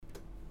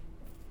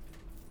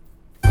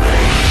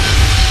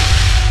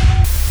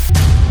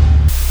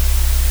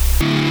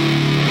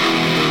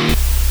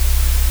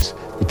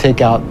take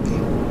out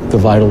the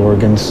vital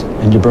organs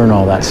and you burn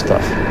all that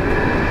stuff.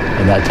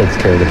 And that takes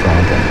care of the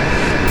problem.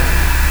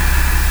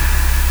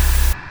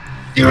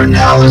 You are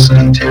now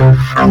listening to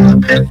From the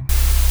Pit.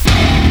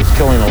 It's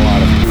killing a lot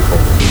of people.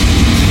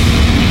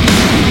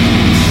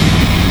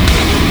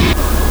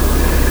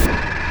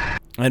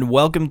 And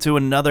welcome to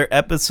another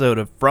episode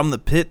of From the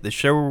Pit, the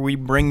show where we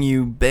bring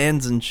you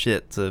bands and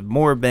shit to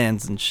more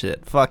bands and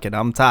shit. Fuck it,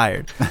 I'm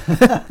tired.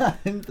 I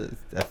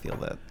feel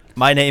that.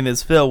 My name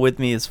is Phil. With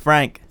me is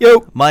Frank.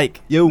 Yo.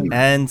 Mike. Yo.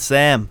 And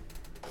Sam.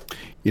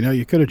 You know,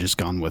 you could have just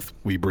gone with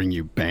we bring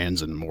you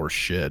bands and more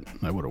shit.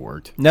 That would have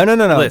worked. No.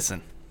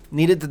 Listen.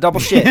 Needed the double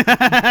shit.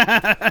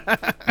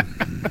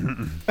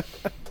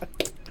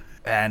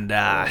 And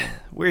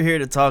we're here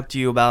to talk to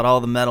you about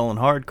all the metal and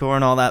hardcore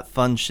and all that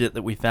fun shit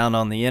that we found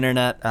on the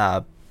internet.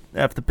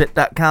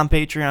 FThePit.com,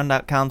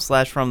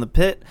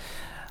 Patreon.com/FromThePit.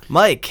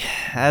 Mike,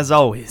 as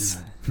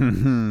always.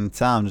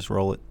 Tom, just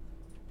roll it.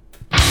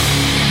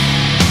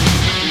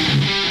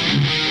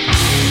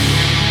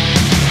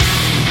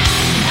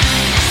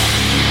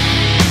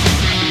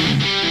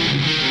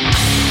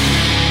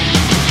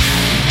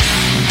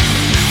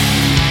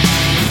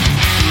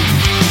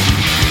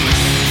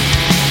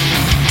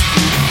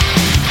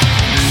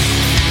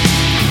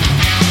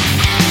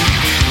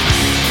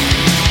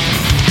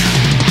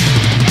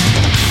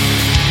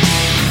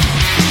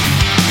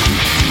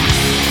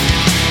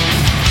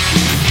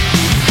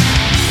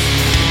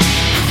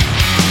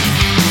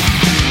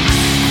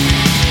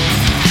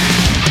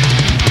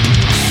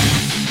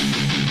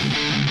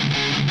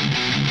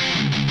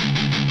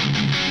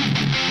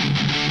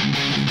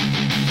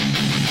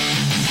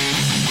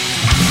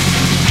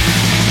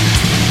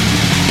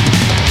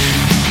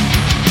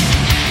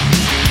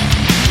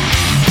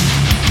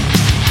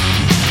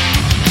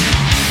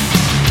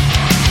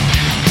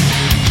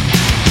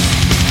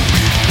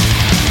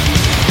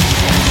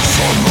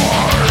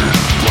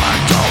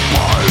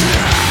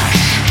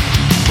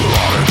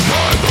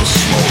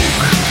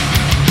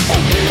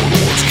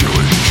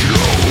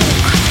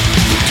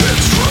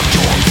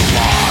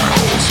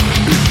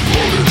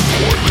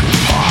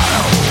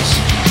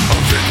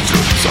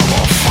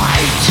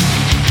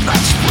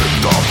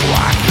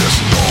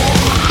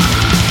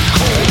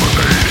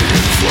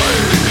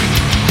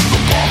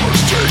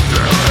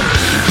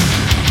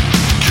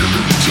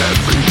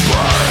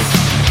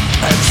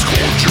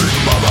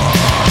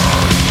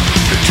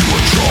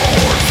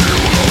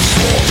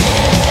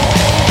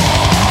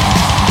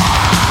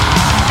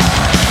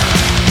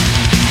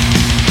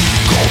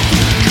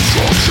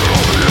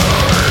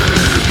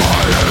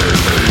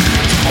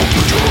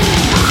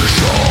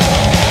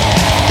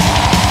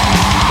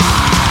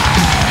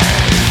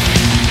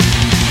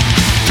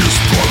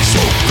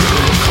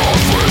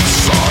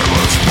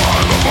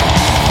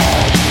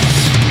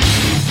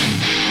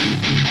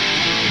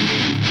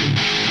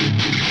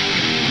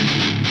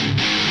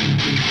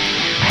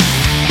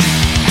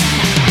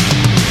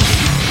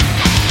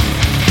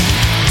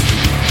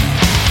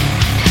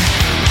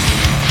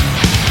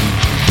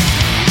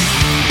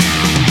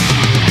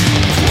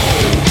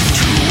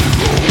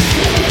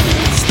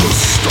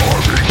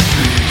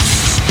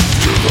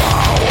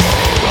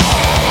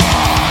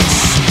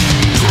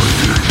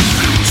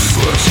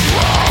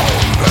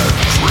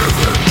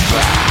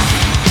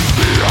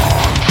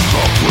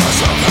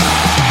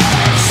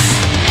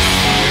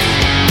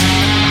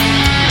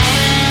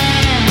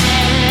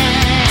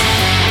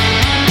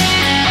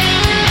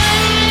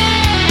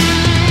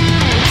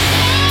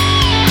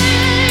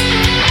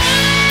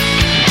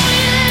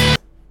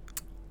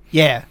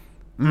 Yeah.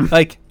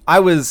 Like, I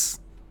was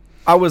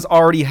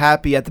already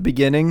happy at the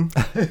beginning.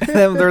 And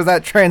then there was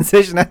that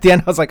transition at the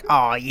end. I was like,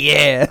 oh,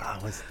 yeah. Oh,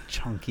 it was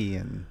chunky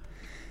and...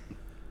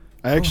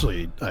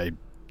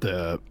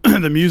 The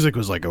music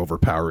was like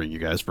overpowering you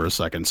guys for a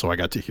second, so I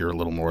got to hear a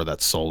little more of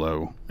that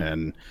solo.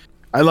 And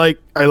I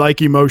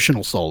like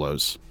emotional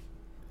solos.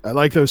 I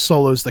like those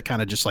solos that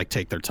kind of just like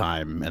take their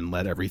time and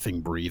let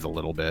everything breathe a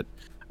little bit.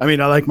 I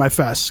mean, I like my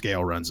fast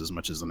scale runs as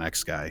much as the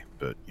next guy,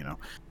 but you know,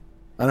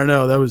 I don't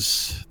know. That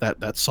was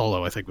that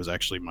solo. I think was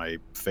actually my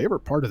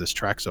favorite part of this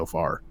track so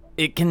far.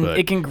 It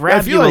can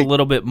grab you a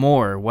little bit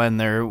more when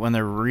they're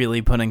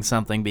really putting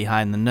something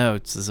behind the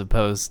notes as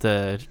opposed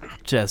to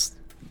just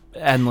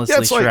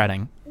endlessly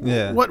shredding.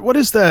 Yeah. What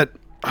is that?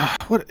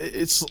 What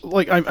it's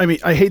like? I mean,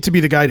 I hate to be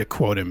the guy to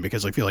quote him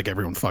because I feel like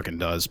everyone fucking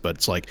does. But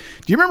it's like,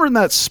 do you remember in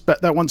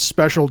that one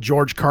special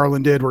George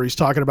Carlin did where he's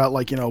talking about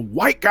like, you know,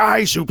 white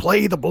guys who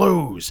play the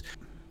blues,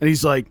 and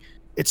he's like,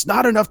 it's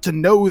not enough to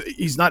know.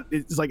 It's not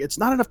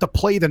enough to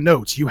play the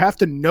notes. You have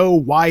to know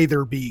why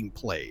they're being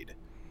played.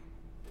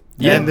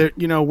 Yeah. And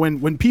you know,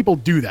 when people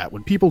do that,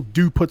 when people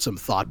do put some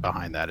thought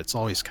behind that, it's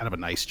always kind of a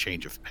nice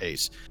change of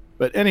pace.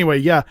 But anyway,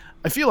 yeah,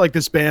 I feel like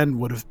this band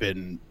would have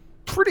been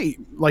pretty,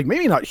 like,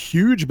 maybe not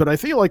huge, but I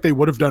feel like they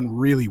would have done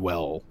really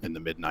well in the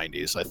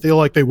mid-90s. I feel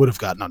like they would have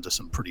gotten onto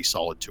some pretty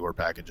solid tour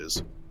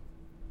packages.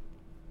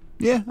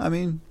 Yeah, I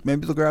mean,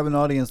 maybe they'll grab an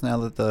audience now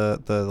that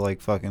the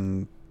like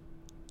fucking,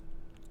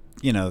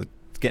 you know,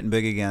 it's getting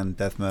big again,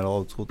 death metal,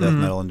 old school death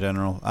metal in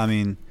general. I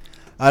mean,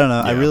 I don't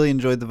know. I Yeah. really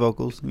enjoyed the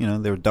vocals. You know,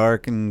 they were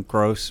dark and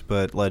gross,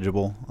 but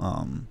legible.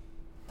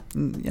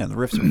 Yeah, the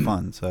riffs are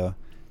fun. So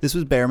this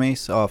was Bear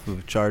Mace off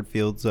of Charred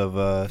Fields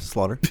of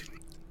Slaughter.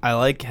 I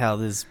like how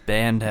this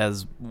band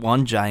has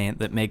one giant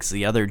that makes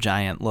the other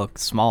giant look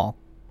small.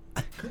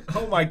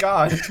 Oh my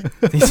god.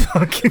 These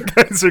fucking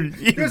guys are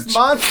huge. There's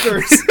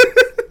monsters.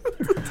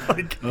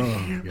 Like,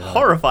 Oh, God.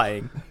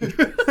 horrifying.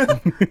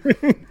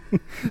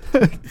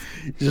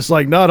 Just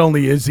like not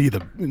only is he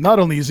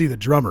the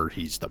drummer,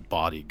 he's the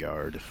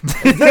bodyguard.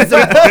 That's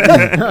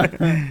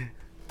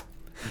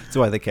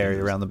why they carry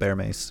around the Bear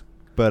Mace.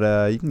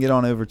 But you can get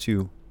on over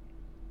to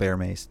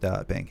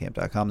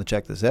bearmace.bandcamp.com to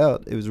check this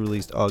out. It was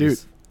released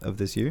August of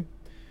this year.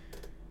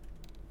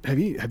 Have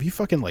you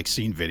fucking like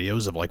seen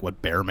videos of like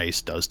what Bear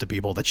Mace does to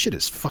people? That shit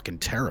is fucking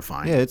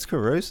terrifying. Yeah, it's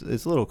corrosive.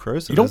 It's a little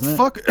corrosive. You don't isn't it?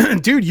 fuck,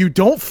 dude. You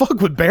don't fuck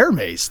with Bear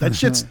Mace. That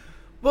shit's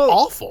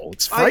awful.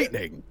 It's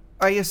frightening.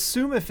 I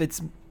assume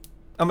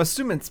I'm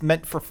assuming it's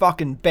meant for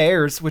fucking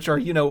bears, which are,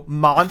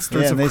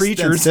 monsters Yeah, of and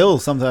creatures. still,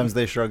 sometimes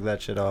they shrug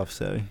that shit off.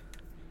 So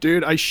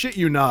Dude, I shit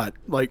you not.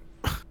 Like,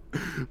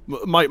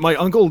 my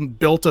uncle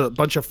built a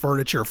bunch of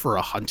furniture for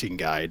a hunting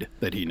guide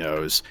that he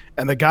knows,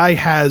 and the guy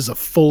has a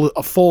full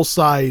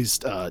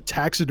sized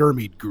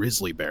taxidermied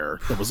grizzly bear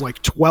that was like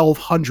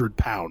 1,200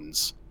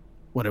 pounds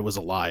when it was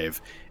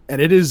alive,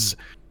 and it is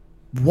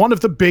one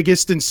of the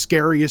biggest and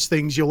scariest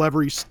things you'll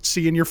ever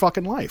see in your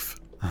fucking life.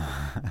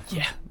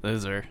 Yeah,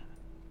 those are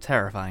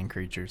terrifying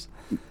creatures.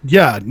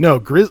 Yeah, no,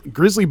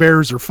 grizzly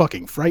bears are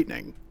fucking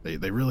frightening.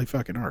 They really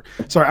fucking are.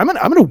 Sorry, I'm in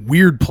a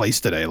weird place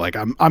today. Like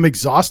I'm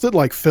exhausted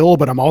like Phil,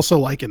 but I'm also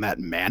like in that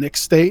manic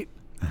state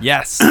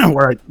Yes.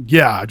 where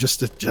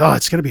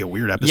it's gonna be a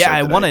weird episode. Yeah,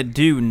 I today. want to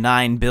do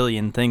 9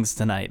 billion things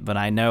tonight, but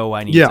I know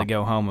I need Yeah. to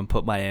go home and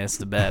put my ass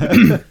to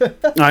bed.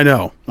 I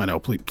know.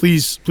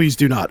 Please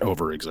do not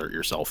overexert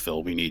yourself,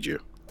 Phil. We need you.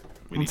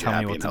 We need you Tell me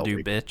happy what and to healthy.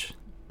 do, bitch.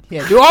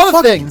 Yeah, do all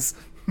the things.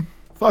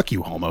 Fuck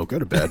you, homo. Go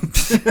to bed.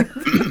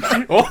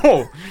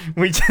 Oh,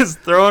 we just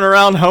throwing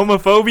around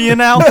homophobia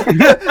now?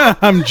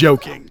 I'm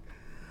joking.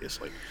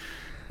 Obviously.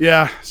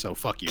 Yeah. So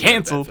fuck you. Go to bed,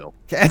 Canceled. Phil.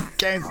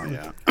 cancel.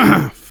 Yeah.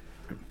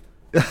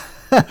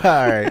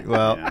 All right.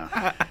 Well,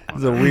 Yeah.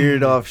 it's a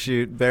weird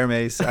offshoot. Bear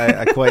Mace.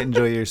 I quite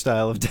enjoy your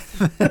style of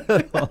death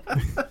metal.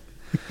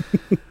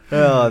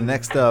 Oh,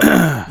 next up,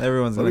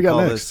 everyone's What gonna we got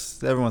call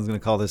next? this. Everyone's gonna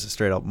call this a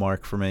straight up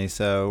mark for me.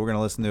 So we're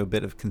gonna listen to a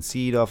bit of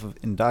Concede off of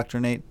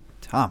Indoctrinate.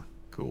 Tom.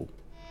 Cool.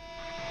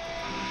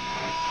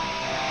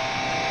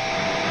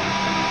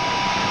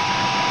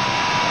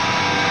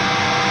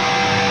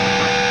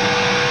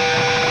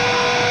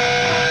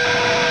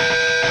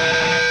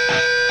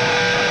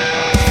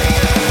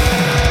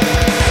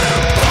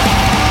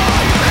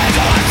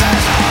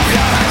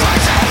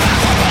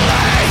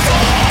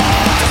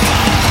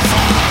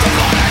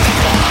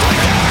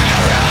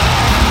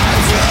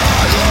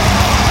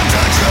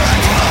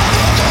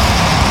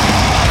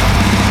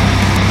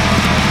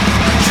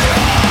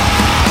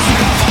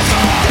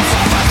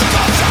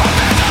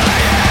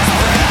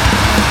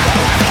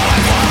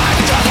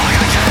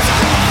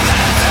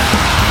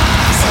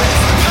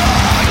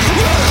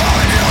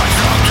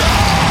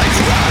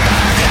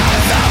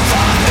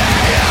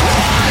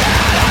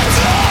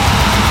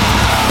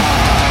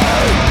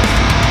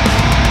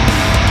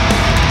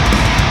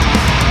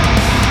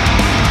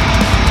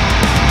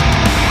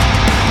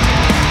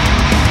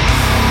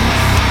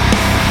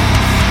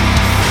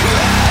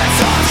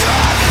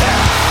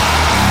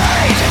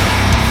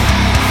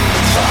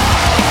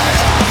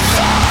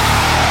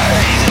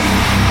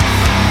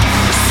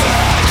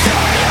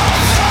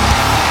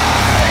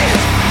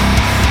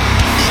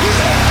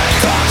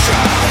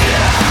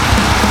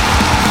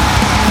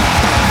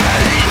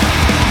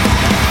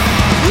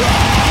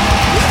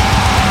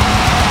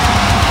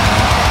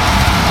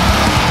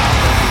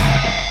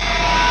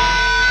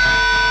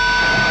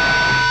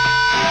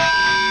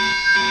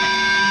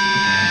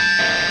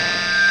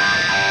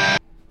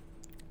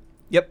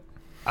 Yep.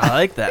 I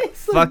like that.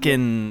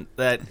 Fucking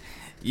that.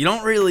 You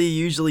don't really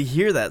usually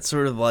hear that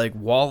sort of like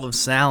wall of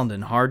sound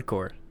in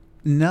hardcore.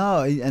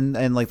 No,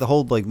 and like the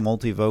whole like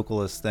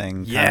multi-vocalist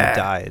thing kind Yeah. of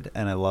died,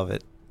 and I love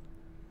it.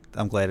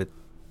 I'm glad it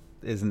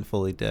isn't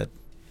fully dead.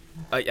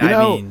 I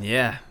know- mean,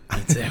 yeah,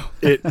 me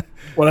too.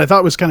 What I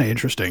thought was kind of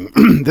interesting.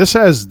 this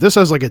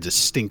has like a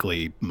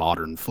distinctly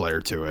modern flair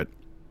to it,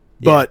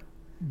 but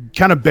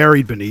kind of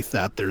buried beneath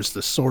that, there's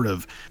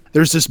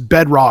this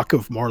bedrock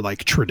of more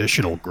like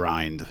traditional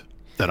grind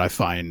that I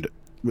find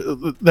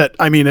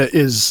that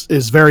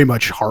is very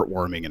much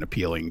heartwarming and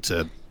appealing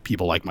to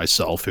people like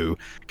myself who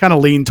kind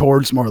of lean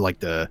towards more like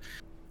the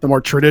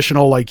more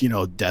traditional, like,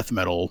 death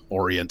metal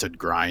oriented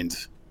grind.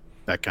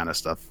 That kind of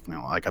stuff,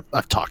 like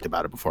I've talked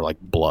about it before, like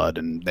Blood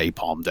and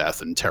Napalm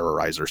Death and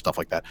Terrorizer, stuff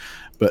like that.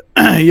 But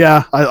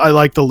yeah, I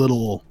like the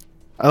little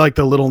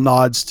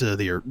nods to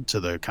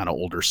the kind of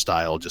older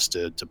style, just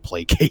to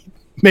placate,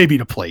 maybe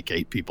to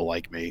placate people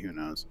like me. Who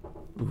knows?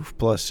 Oof,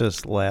 plus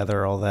just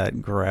lather all that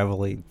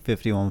gravelly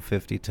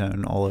 5150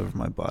 tone all over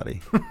my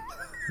body.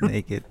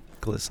 Naked,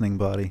 glistening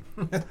body.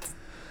 You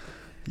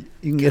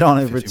can get on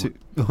over to...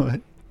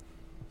 What?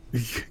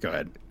 Go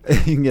ahead.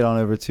 You can get on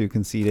over to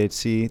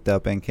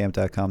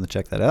conceitehc.bandcamp.com to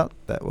check that out.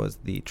 That was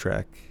the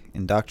track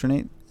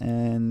Indoctrinate,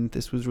 and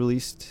this was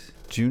released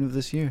June of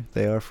this year.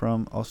 They are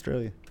from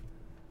Australia.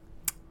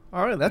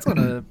 All right, that's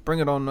gonna bring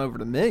it on over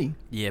to me.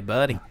 Yeah,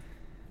 buddy.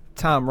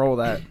 Tom, roll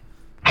that.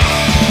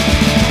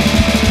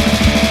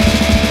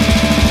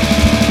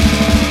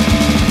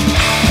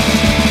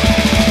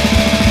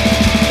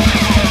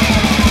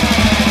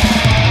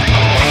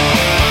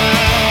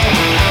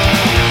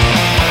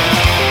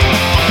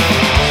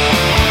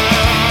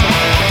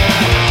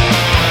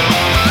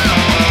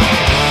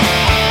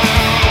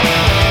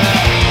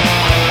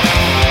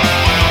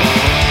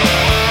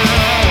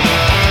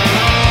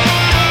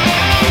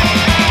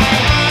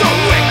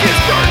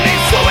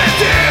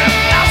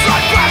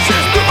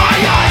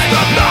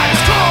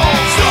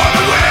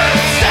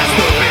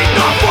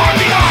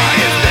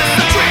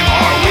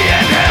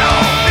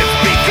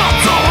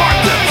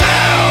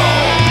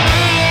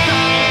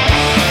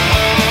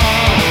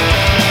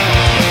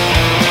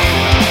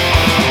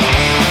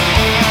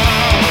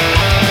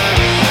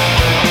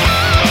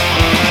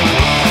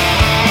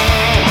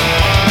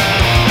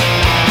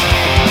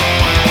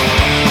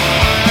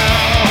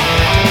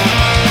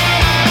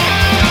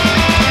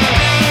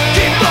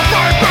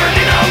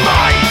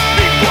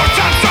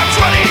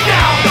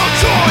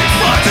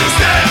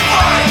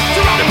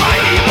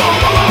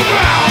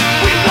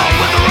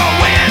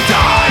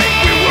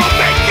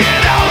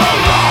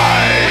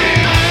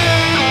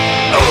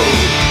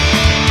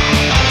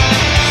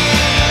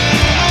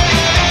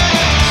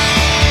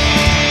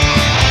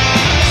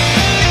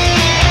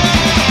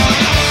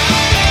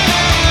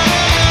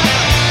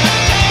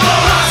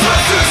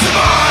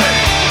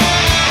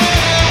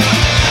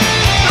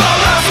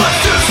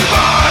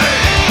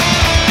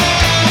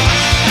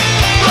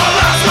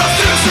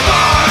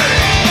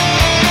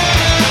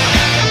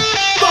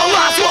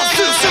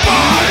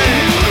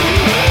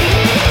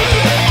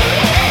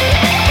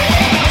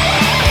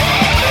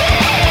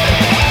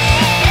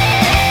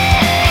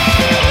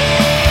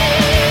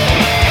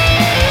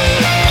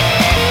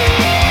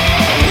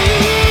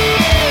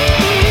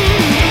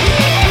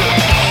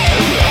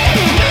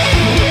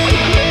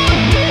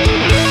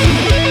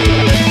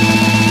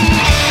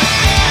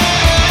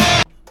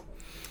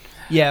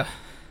 Yeah.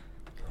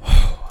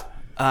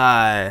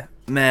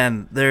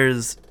 Man,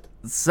 there's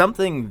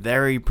something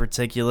very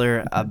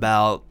particular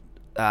about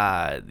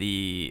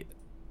the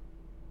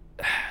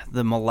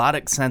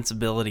melodic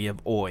sensibility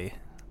of Oi.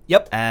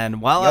 Yep.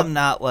 And while I'm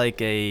not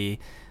like a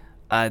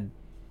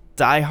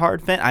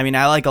diehard fan, I mean,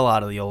 I like a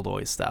lot of the old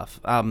Oi stuff.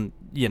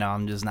 You know,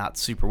 I'm just not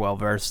super well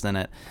versed in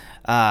it.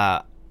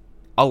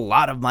 A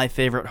lot of my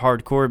favorite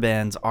hardcore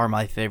bands are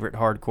my favorite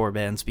hardcore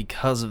bands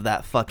because of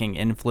that fucking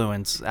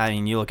influence. I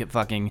mean, you look at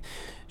fucking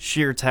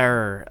Sheer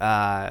Terror,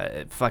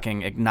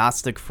 fucking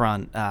Agnostic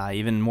Front,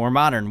 even more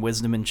modern,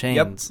 Wisdom in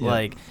Chains. Yep.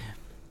 Like,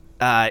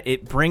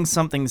 it brings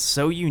something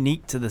so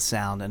unique to the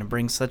sound, and it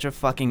brings such a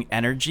fucking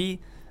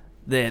energy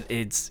that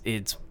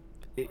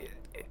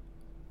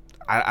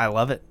I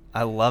love it.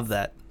 I love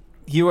that.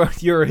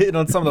 You're hitting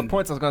on some of the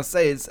points I was going to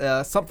say. Is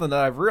something that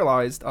I've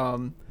realized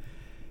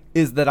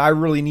is that I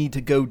really need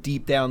to go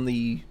deep down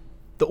the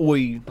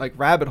Oi like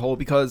rabbit hole,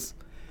 because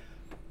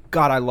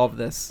God, I love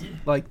this.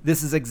 Like,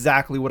 this is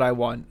exactly what I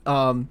want.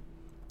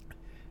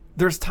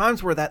 There's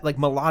times where that like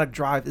melodic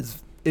drive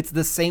it's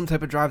the same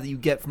type of drive that you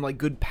get from like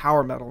good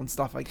power metal and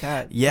stuff like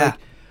that. Yeah. Like,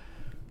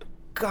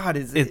 God,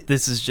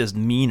 this is just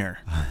meaner.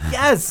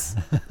 Yes,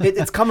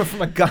 it's coming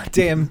from a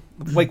goddamn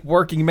like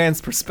working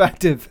man's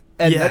perspective,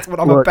 and that's what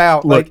I'm Look,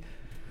 about. look. Like,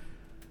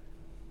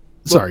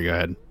 Sorry, go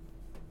ahead.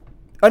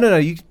 oh no,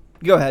 you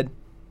go ahead.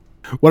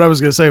 What I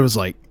was gonna say was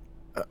like,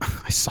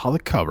 I saw the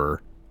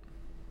cover,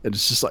 and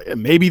it's just like,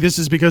 maybe this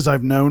is because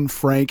I've known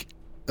Frank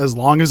as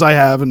long as I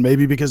have, and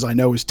maybe because I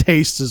know his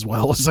tastes as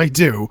well as I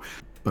do.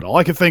 But all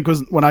I could think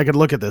was, when I could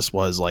look at this,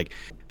 was like,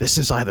 this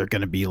is either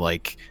gonna be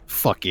like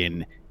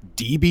fucking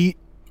D-beat,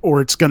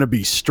 or it's gonna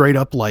be straight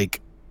up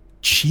like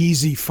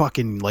cheesy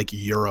fucking like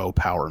Euro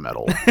power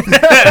metal.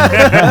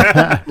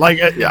 Like,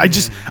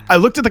 I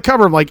looked at the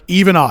cover, I'm like,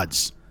 even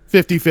odds,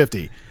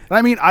 50-50. And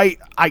I mean, I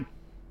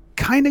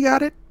kind of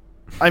got it.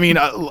 I mean,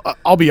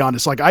 I'll be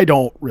honest, like, I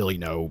don't really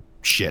know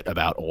shit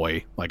about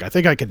Oi. Like, I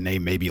think I could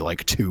name maybe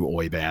like 2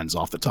 Oi bands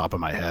off the top of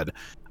my head.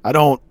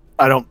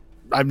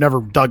 I've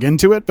never dug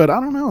into it, but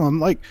I don't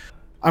know.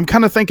 I'm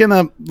kind of thinking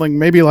of like,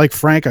 maybe like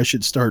Frank, I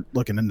should start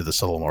looking into the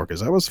solo more, because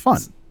that was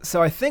fun.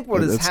 So I think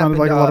what has It happened. sounded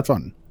like a lot of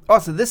fun.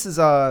 Also, this is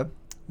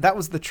that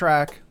was the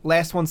track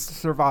 "Last Ones to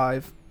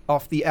Survive"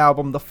 off the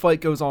album "The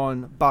Fight Goes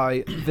On"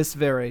 by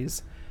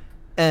Visveres,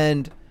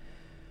 and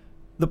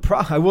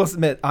I will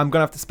admit, I'm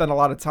gonna have to spend a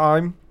lot of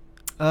time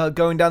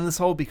going down this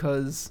hole,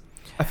 because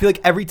I feel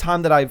like every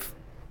time that I've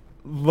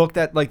looked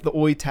at like the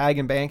Oi tag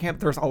in Bandcamp,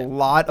 there's a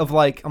lot of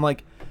like I'm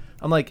like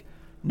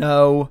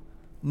no.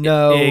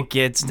 It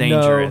gets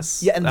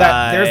dangerous. Yeah, and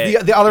that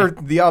there's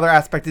the other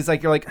aspect is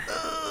like, you're like,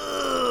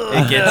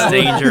 it gets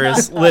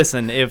dangerous.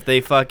 Listen, if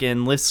they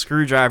fucking list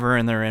Screwdriver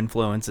in their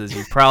influences,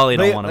 you probably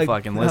don't want to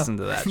fucking listen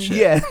to that shit.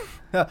 Yeah.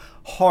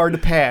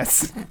 Hard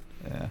pass.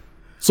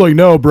 It's like,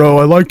 no, bro,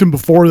 I liked them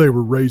before they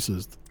were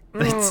racist.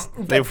 That's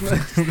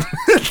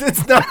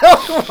not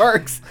how it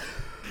works.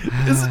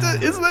 Isn't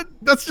it?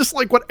 That's just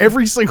like what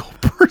every single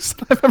person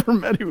I've ever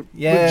met who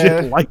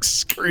legit likes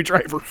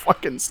Screwdriver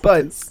fucking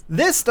But says.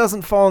 this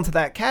doesn't fall into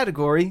that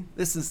category.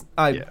 This is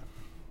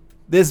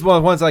This is one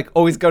of the ones like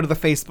always go to the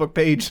Facebook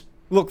page,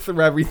 look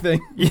through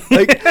everything.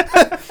 Like,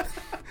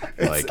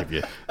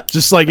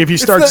 Like if you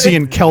start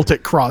seeing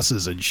Celtic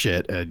crosses and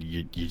shit, and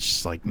you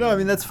just like No, I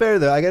mean that's fair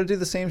though. I got to do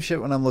the same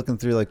shit when I'm looking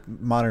through like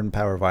modern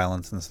power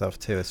violence and stuff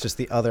too. It's just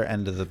the other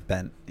end of the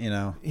bent, you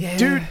know. yeah.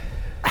 dude.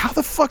 How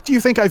the fuck do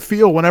you think I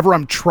feel whenever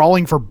I'm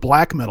trawling for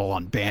black metal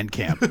on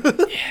Bandcamp?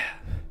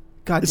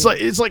 God It's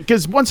damn. like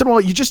because once in a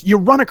while you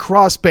run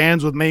across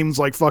bands with names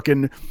like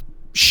fucking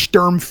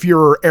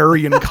Sturmfuhrer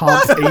Aryan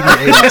Kampf 88.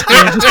 And you're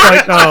just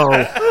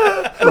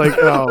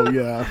oh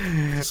yeah.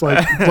 It's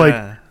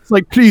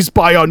like please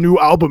buy our new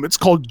album. It's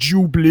called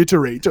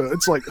Jubliterator.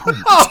 It's like, oh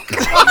my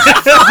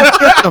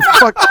god. What the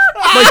fuck?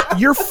 Like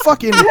you're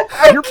fucking you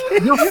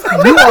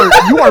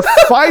are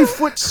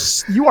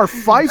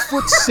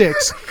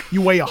 5'6".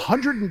 You weigh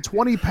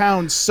 120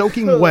 pounds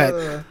soaking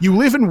wet. You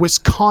live in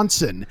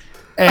Wisconsin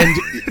and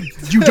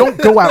you don't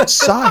go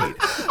outside.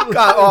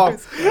 God,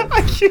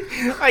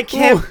 I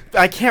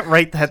can't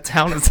write that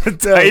down as a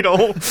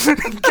title.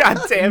 God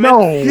damn it. No.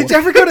 Did you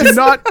ever go to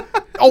not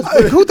Oh,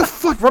 who the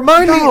fuck?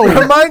 Remind me Make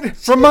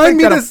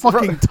that to a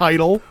fucking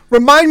title.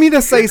 Remind me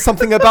to say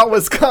something about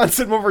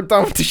Wisconsin when we're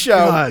done with the show.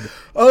 God.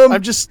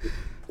 I'm just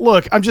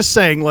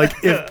saying, like,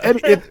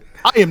 if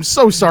I am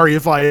so sorry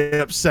if I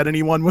upset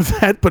anyone with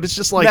that, but it's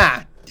just like,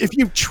 if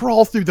you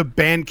trawl through the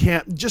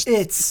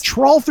Bandcamp,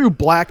 trawl through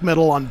black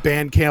metal on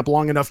Bandcamp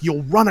long enough,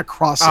 you'll run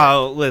across it.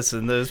 Oh,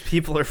 listen, those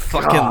people are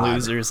fucking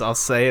losers. I'll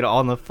say it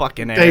on the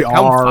fucking air. They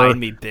Come are. find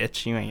me,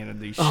 bitch. You ain't gonna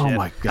do shit. Oh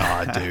my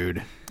god,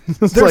 dude.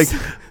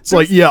 It's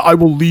like, yeah, I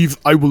will leave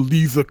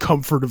the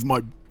comfort of my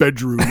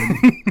bedroom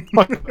and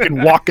fucking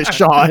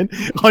Waukesha and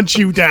hunt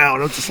you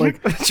down. I'm just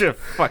like, Bunch of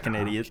fucking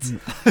idiots.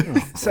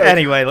 So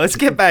anyway, let's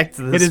get back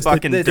to this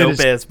fucking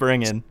dope-ass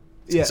bring-in.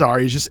 Yeah.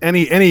 Sorry, it's just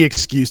any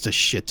excuse to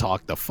shit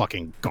talk the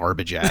fucking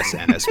garbage ass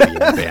NSBM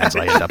bands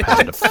I end up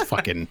having to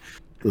fucking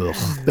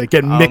they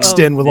get mixed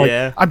in with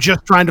I'm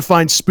just trying to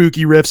find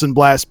spooky riffs and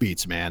blast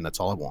beats, man. That's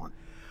all I want.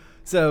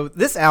 So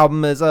this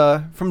album is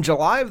from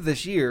July of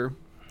this year.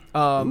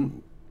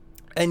 And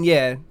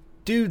yeah,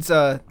 dudes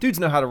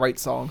know how to write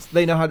songs.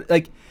 They know how to,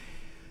 like,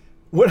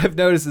 what I've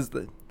noticed is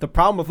the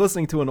problem with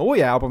listening to an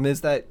Oi album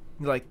is that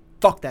you're like,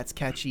 fuck, that's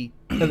catchy.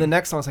 And the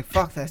next song's like,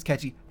 fuck, that's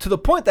catchy. To the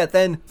point that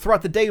then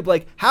throughout the day, you'll be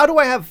like, how do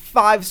I have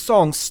 5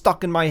 songs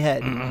stuck in my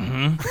head?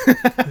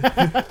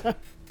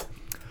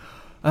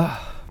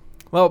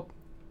 Well,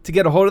 to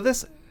get a hold of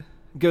this,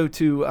 go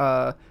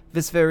to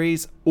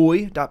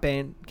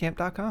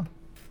visveresoi.bandcamp.com.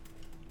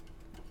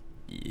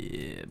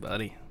 Yeah,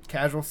 buddy.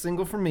 Casual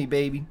single for me,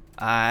 baby.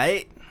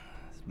 Alright.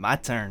 It's my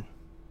turn.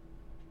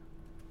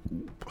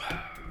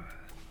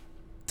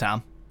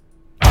 Tom.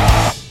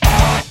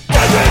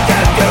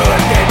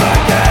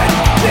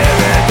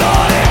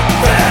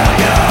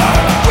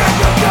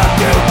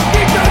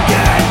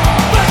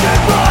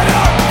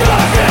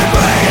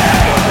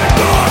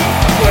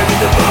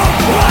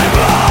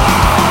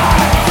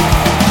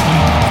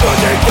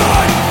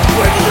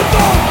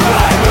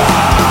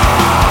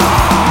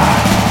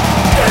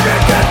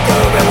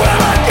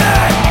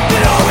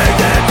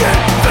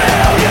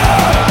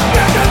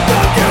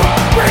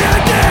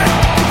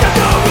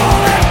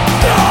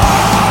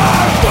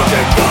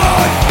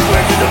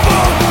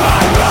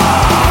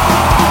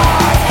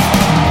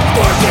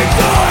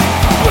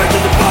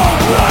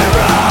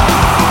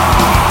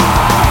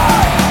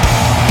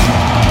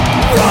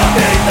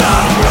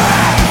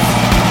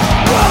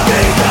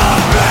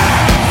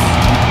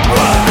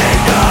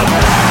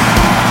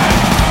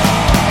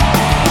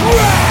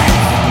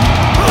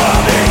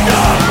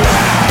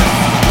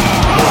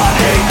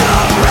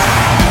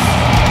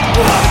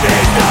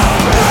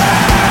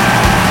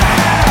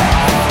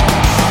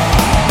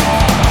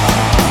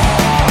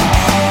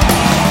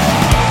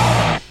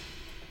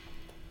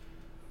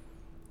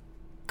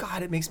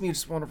 God, it makes me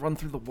just want to run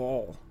through the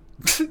wall.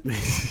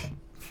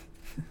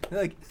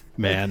 Like,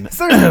 Man, is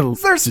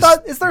there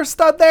a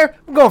stud there?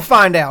 I'm gonna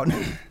find out.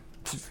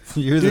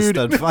 You're the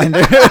stud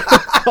finder.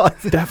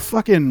 that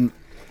fucking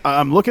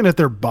I'm looking at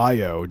their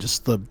bio,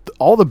 just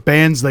all the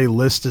bands they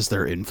list as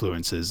their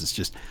influences. It's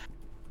just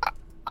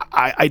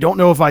I don't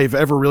know if I've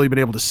ever really been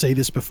able to say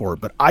this before,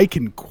 but I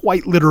can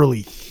quite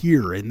literally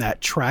hear in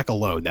that track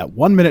alone, that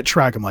 1 minute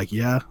track, I'm like,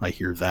 yeah, I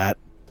hear that.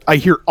 I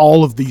hear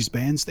all of these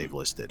bands they've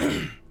listed.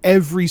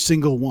 Every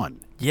single one.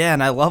 Yeah,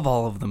 and I love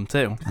all of them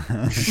too.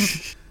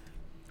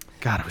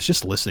 God, I was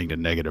just listening to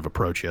Negative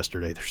Approach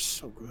yesterday. They're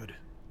so good.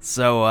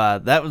 So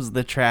that was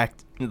the track.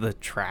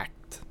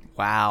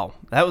 Wow.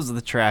 That was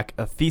the track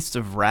A Feast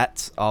of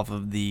Rats off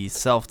of the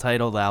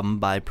self-titled album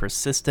by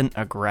Persistent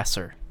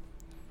Aggressor.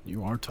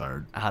 You are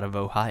tired. Out of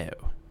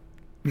Ohio.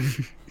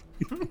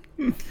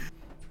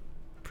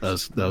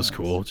 That was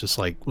cool. Just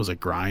like, was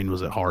it grind?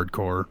 Was it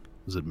hardcore?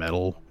 Is it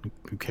metal?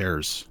 Who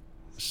cares?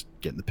 Just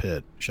get in the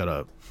pit. Shut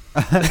up.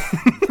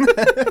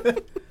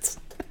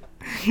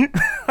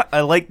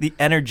 I like the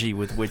energy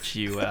with which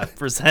you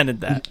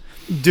presented that.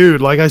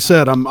 Dude, like I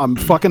said, I'm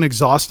fucking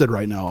exhausted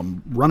right now.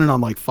 I'm running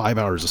on like 5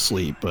 hours of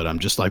sleep, but I'm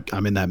just like,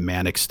 I'm in that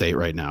manic state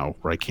right now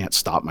where I can't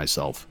stop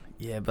myself.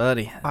 Yeah,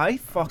 buddy. I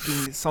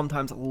fucking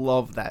sometimes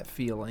love that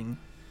feeling.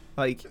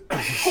 Like,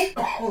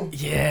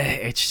 Yeah,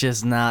 it's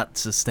just not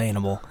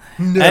sustainable.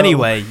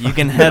 Anyway, you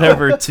can head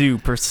over to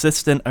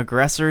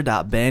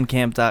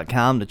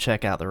persistentaggressor.bandcamp.com to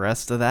check out the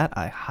rest of that.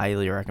 I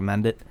highly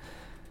recommend it.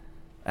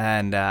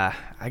 And I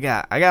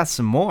got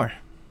some more.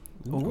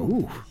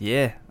 Ooh.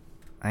 Yeah,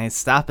 I ain't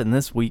stopping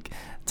this week.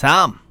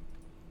 Tom.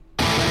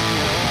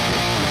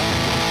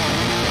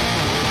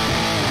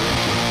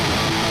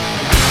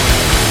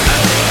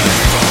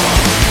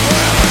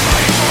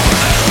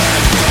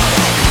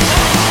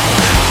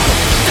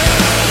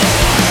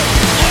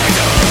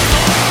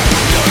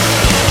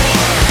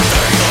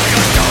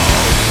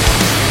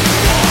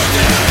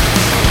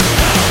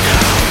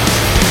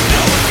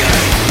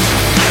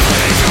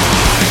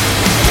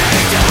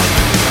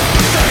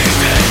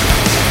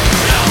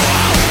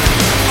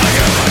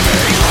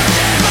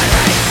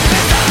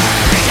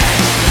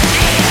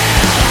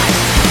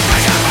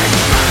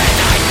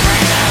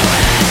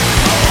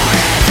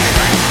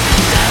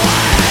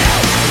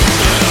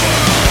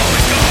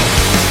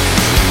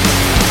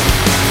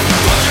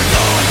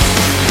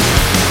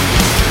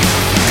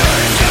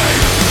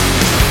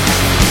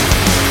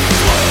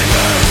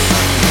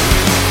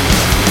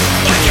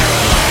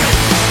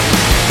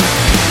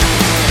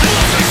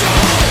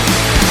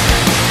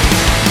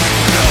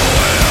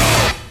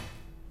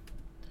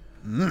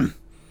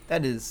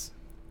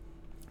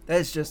 That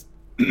is just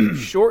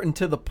short and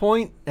to the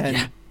point,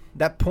 and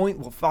that point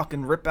will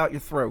fucking rip out your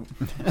throat.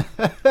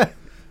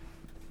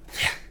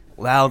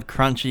 Loud,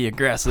 crunchy,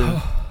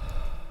 aggressive.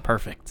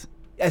 Perfect.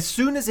 As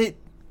soon as the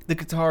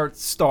guitar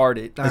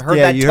started, I heard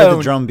yeah, that you tone. heard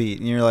the drum beat,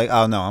 and you're like,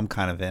 "Oh no, I'm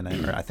kind of in."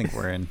 I think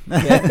we're in.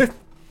 Yeah.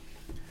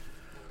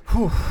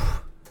 Who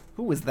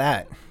was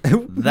that?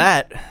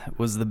 That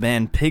was the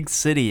band Pig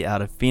City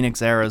out of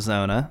Phoenix,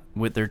 Arizona,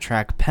 with their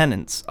track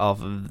Penance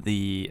off of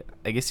the,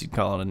 I guess you'd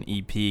call it an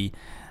EP,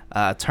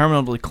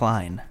 Terminal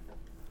Decline.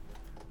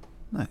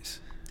 Nice.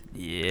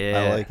 Yeah.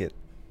 I like it.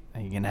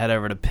 You can head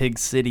over to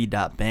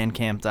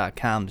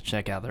pigcity.bandcamp.com to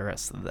check out the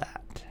rest of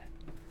that.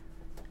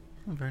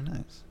 Oh, very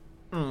nice.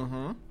 Mm-hmm.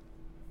 All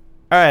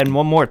right, and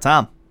one more,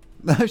 Tom.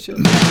 Oh, shit.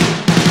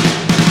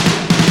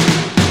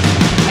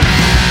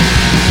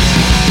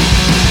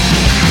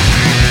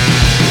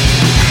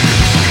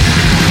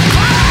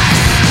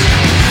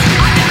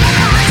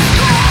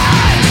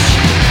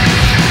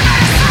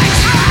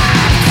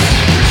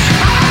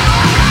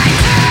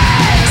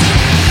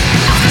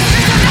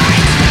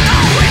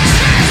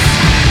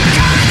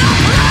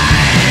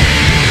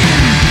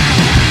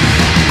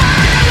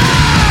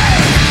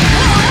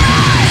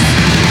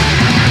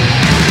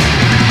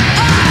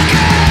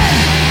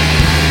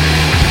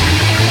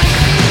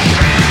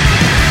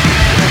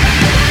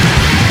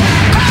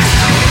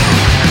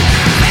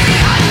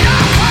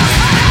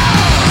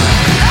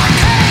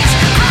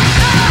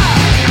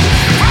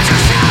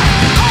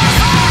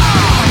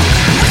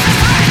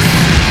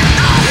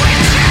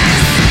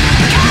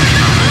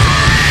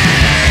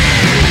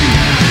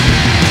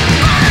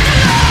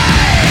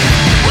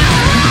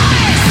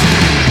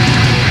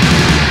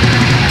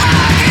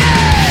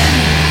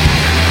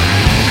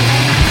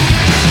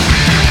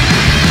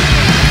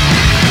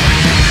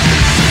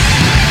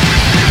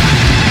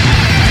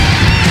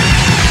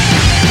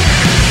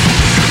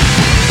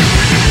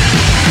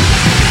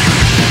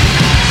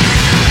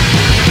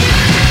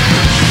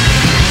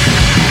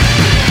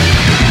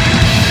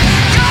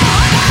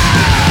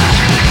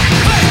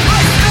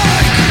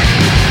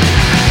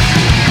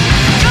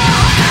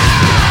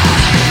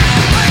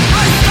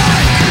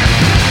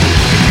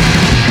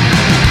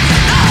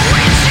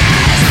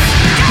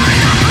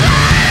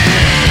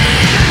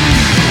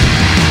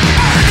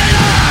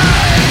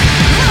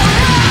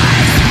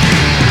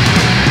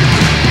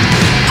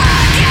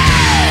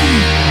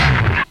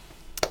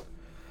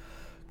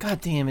 God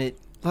damn it.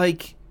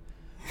 Like,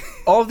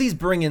 all of these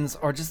bring-ins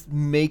are just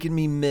making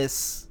me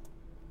miss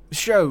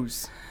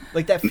shows.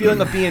 Like, that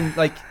feeling of being,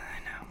 like,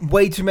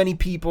 way too many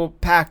people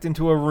packed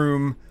into a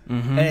room,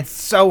 and it's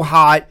so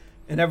hot,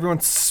 and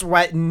everyone's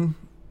sweating.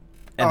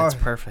 And it's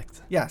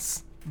perfect.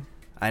 Yes.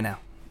 I know.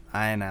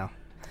 I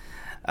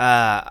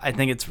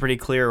think it's pretty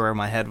clear where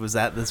my head was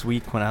at this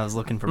week when I was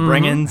looking for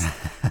bring-ins.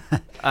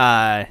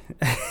 That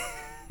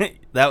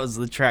was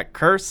the track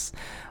Curse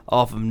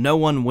off of No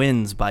One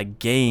Wins by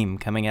Game,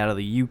 coming out of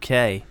the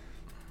UK.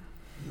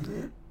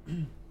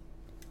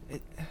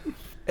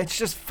 It's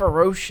just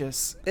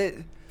ferocious.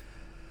 Yeah.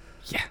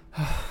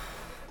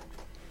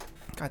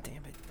 God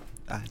damn it.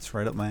 It's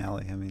right up my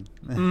alley. I mean,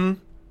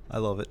 I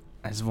love it.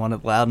 I just want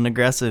it loud and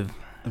aggressive.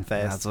 And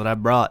fast. That's what I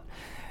brought.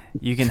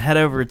 You can head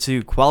over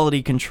to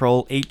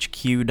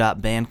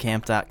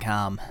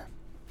qualitycontrolhq.bandcamp.com.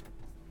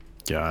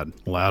 God,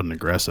 loud and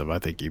aggressive. I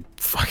think you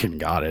fucking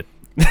got it.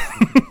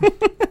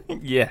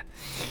 Yeah.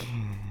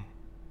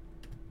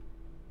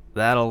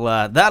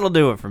 That'll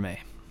do it for me.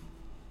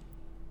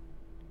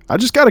 I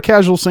just got a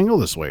casual single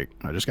this week.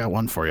 I just got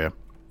one for you.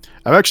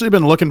 I've actually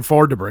been looking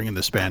forward to bringing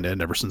this band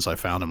in ever since I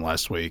found them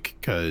last week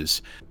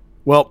because,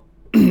 well,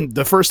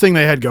 the first thing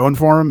they had going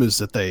for them is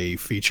that they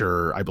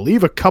feature, I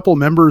believe, a couple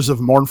members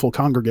of Mournful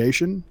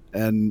Congregation.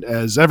 And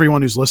as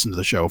everyone who's listened to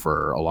the show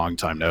for a long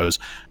time knows,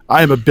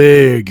 I am a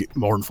big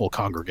Mournful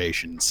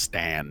Congregation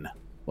stan.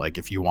 Like,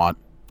 if you want,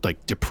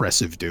 like,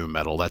 depressive doom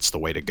metal, that's the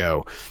way to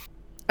go.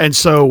 And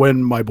so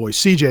when my boy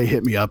CJ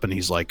hit me up and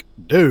he's like,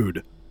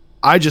 dude,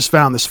 I just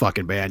found this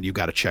fucking band. You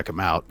got to check them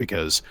out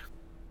because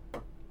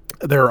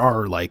there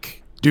are,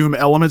 like, doom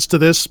elements to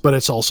this, but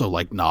it's also,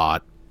 like,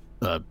 not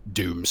a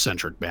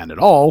doom-centric band at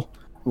all.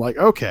 I'm like,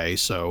 okay,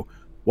 so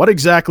what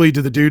exactly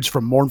do the dudes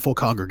from Mournful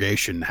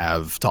Congregation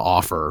have to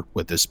offer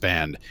with this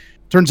band?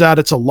 Turns out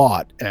it's a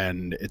lot,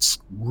 and it's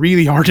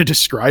really hard to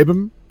describe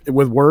them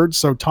with words.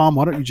 So, Tom,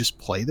 why don't you just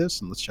play this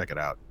and let's check it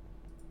out.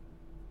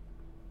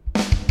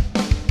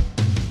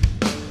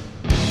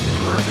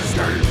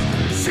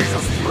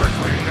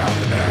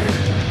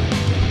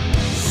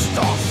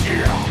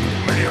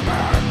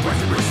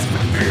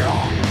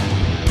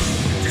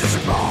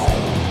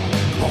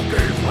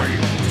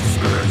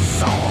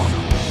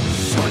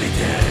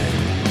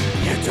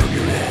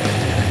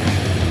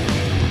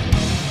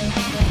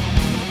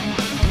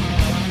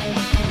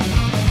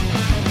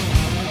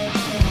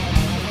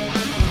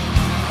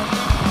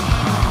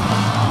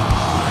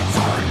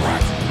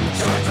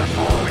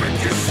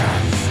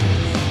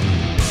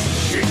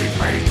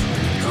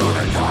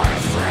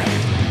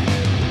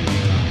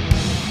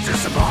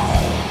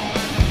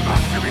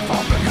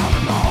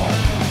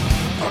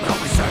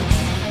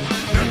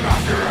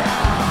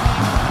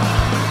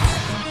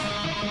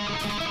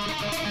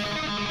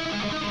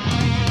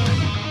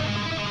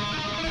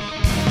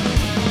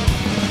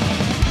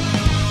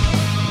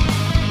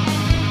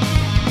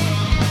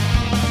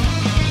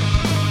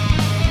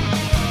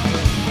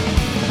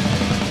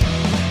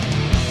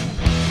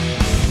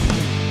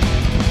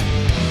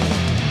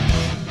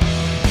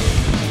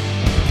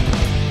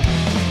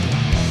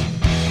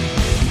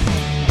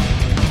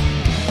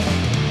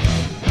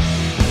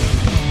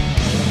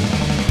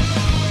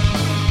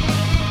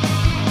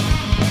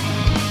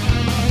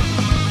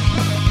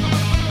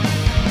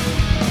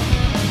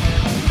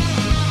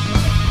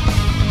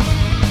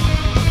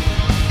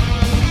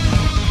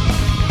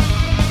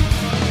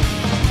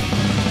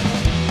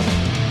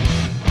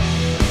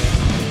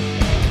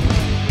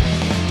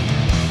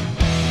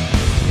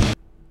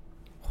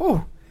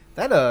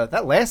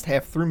 That last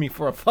half threw me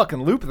for a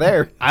fucking loop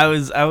there. I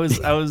was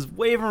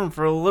wavering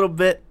for a little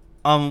bit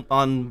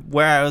on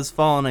where I was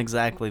falling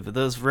exactly, but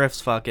those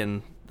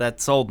riffs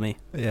that sold me.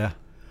 Yeah.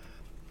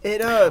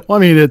 Well, I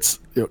mean,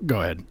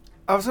 go ahead.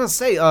 I was gonna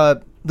say,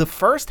 the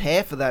first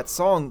half of that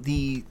song,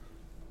 the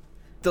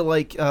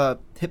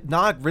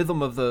hypnotic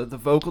rhythm of the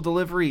vocal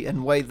delivery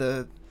and way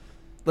the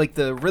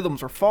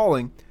rhythms are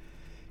falling,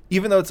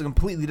 even though it's a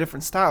completely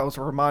different style, it's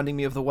reminding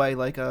me of the way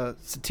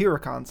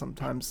Satyricon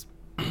sometimes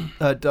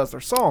does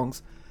their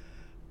songs.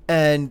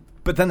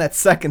 But then that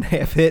second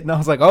half hit, and I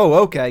was like, oh,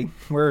 okay,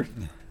 we're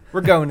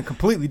going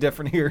completely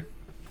different here.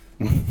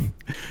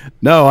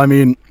 No, I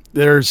mean,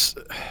 there's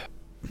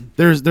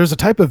a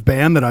type of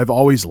band that I've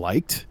always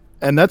liked,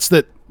 and that's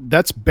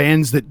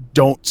bands that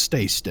don't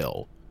stay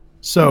still.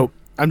 So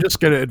I'm just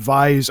going to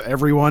advise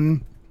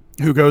everyone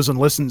who goes and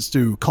listens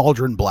to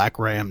Cauldron Black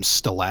Ram's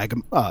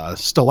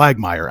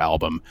Stalagmire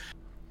album.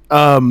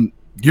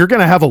 You're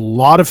going to have a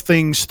lot of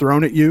things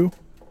thrown at you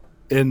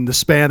in the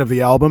span of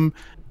the album.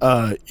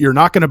 You're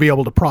not going to be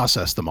able to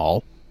process them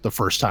all the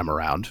first time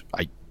around.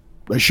 I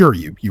assure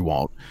you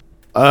won't.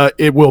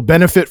 It will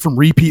benefit from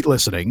repeat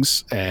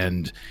listenings,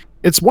 and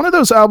it's one of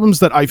those albums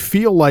that I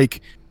feel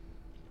like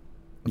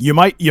you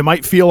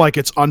might feel like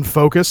it's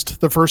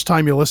unfocused the first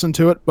time you listen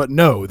to it, but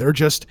no,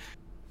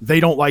 they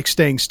don't like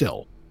staying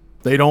still.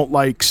 They don't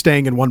like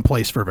staying in one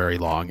place for very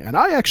long, and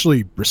I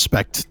actually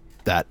respect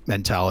that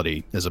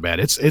mentality as a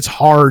band. It's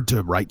hard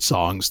to write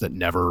songs that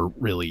never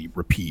really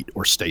repeat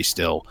or stay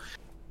still.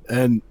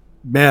 And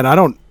man,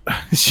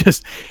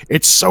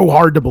 it's so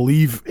hard to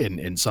believe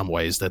in some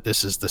ways that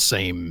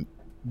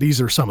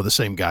these are some of the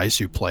same guys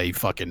who play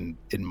fucking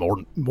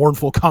in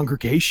Mournful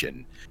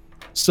Congregation.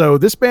 So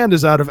this band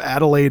is out of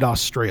Adelaide,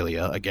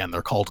 Australia. Again,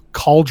 they're called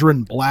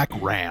Cauldron Black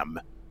Ram,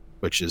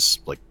 which is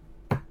like,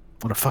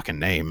 what a fucking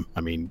name.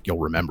 I mean, you'll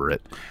remember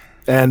it.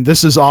 And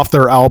this is off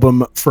their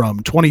album from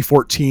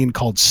 2014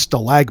 called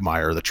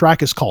Stalagmire. The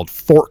track is called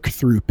Fork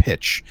Through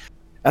Pitch.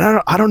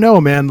 And I don't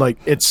know, man. Like,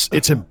 it's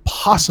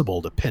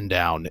impossible to pin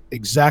down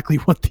exactly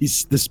what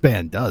this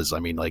band does. I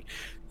mean, like,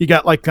 you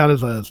got like kind of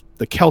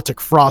the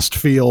Celtic Frost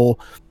feel.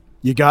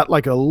 You got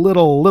like a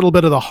little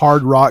bit of the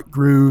hard rock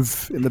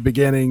groove in the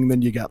beginning.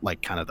 Then you got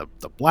like kind of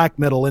the black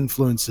metal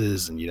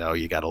influences, and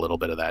you got a little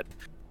bit of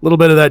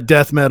that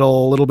death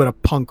metal, a little bit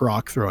of punk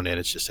rock thrown in.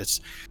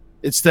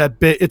 It's a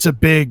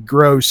big,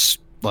 gross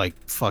like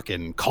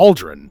fucking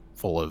cauldron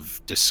full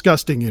of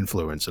disgusting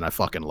influence, and I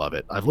fucking love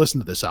it. I've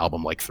listened to this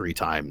album like 3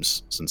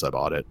 times since I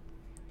bought it.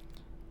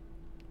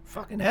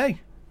 Fucking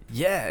hey.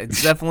 Yeah,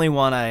 it's definitely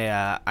one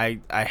I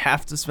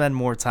have to spend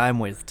more time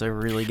with to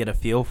really get a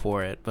feel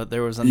for it. But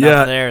there was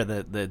enough there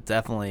that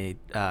definitely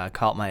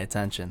caught my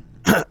attention.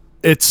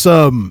 It's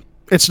not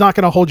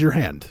going to hold your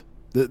hand.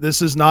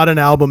 This is not an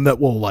album that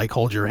will like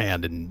hold your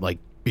hand and like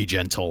be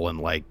gentle and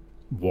like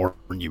warn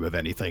you of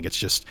anything.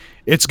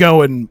 It's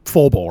going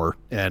full bore,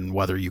 and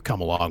whether you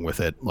come along with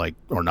it like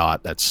or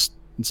not, it's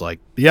like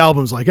the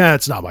album's like,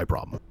 it's not my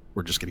problem.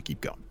 We're just going to keep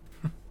going.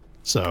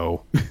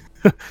 So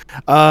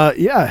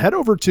head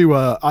over to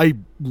I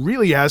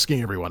really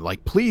asking everyone,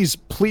 like, please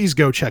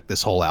go check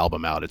this whole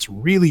album out. It's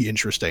really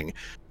interesting.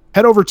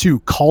 Head over to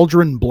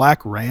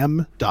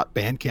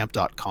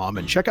cauldronblackram.bandcamp.com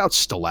and check out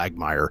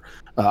Stalagmire.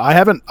 I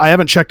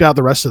haven't checked out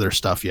the rest of their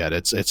stuff yet.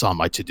 It's on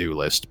my to-do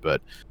list,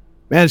 but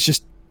man, it's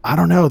just, I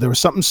don't know. There was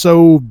something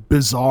so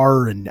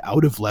bizarre and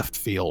out of left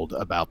field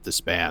about this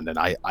band. And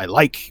I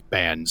like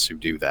bands who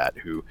do that,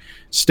 who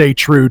stay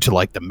true to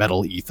like the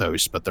metal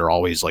ethos, but they're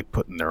always like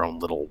putting their own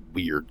little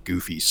weird,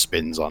 goofy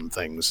spins on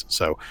things.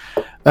 So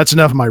that's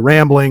enough of my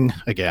rambling.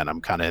 Again, I'm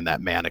kind of in that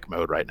manic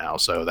mode right now.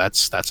 So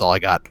that's all I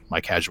got.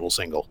 My casual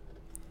single.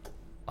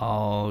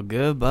 All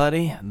good,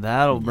 buddy.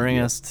 That'll bring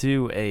us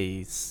to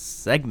a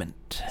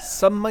segment.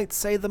 Some might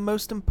say the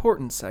most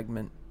important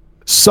segment.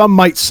 Some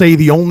might say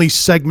the only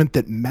segment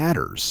that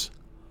matters.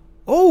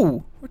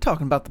 Oh, we're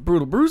talking about the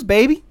Brutal Brews,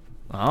 baby.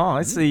 Oh,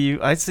 I see you.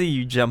 I see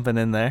you jumping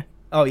in there.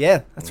 Oh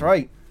yeah, that's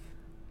right.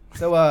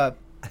 So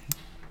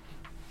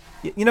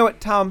you know what,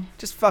 Tom?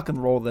 Just fucking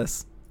roll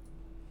this.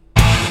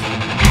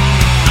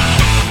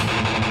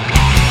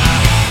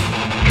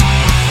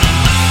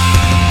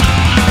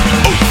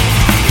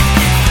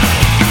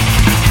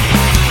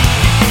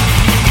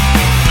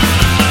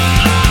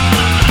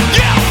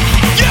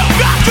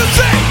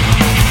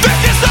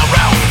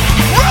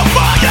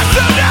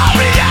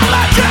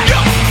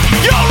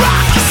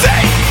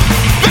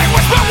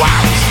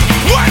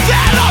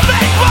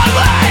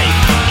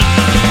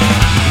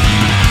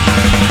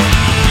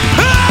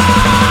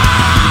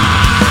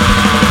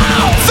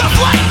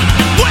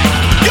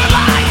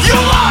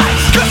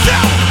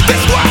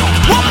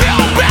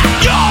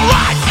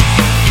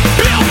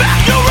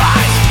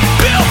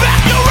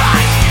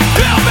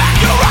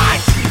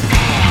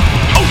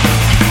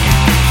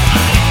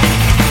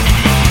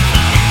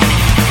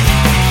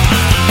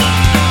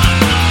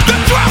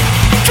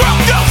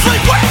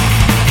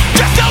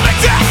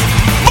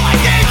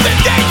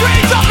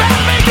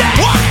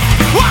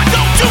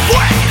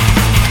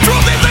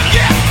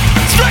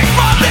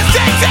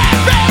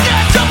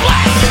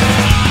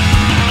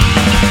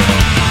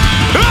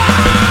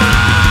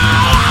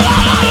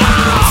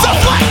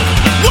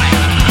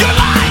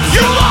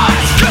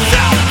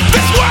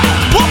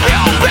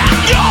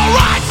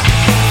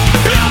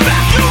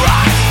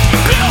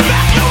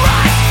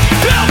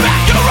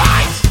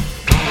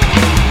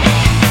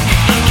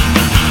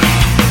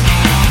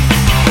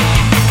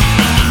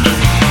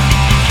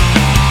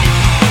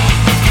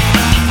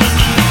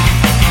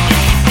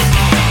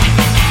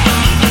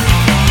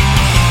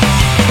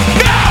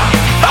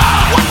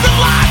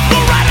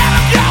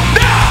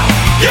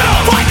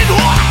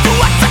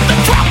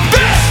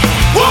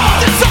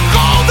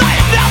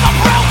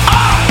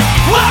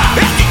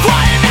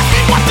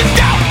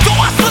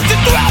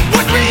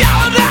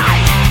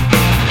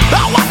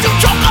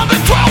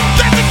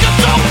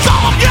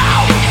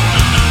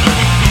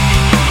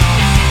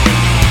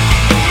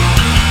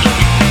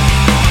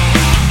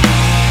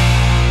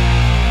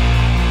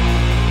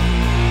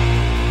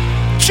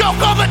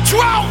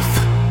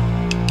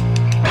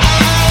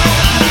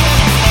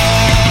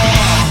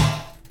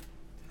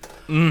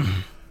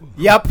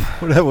 Yep.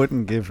 What I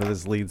wouldn't give for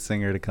this lead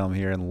singer to come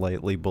here and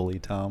lightly bully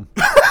Tom.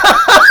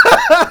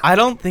 I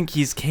don't think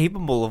he's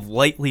capable of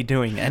lightly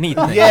doing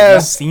anything. Yeah. Have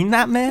you seen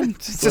that man?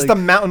 It's just a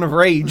mountain of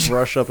rage.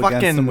 Rush up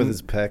against him with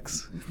his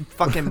pecs.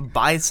 Fucking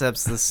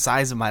biceps the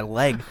size of my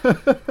leg.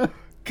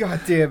 God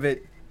damn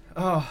it.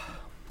 Oh,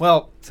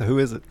 well. So who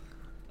is it?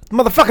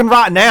 Motherfucking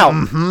Rotten Out.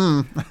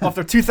 Mm-hmm. Off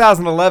their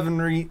 2011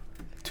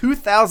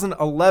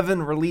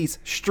 release,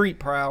 Street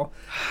Prowl.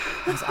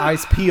 His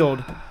eyes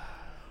peeled.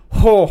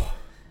 Oh,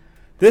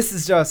 this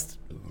is just,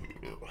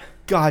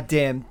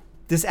 goddamn.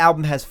 This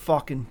album has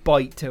fucking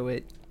bite to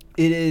it.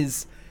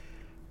 It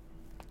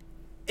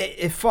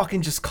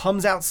fucking just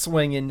comes out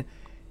swinging.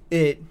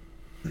 It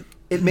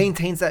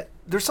maintains that.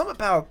 There's something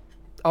about,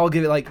 I'll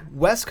give it, like,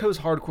 West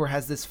Coast hardcore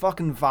has this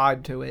fucking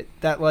vibe to it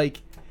that,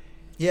 like,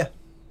 yeah,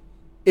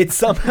 it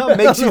somehow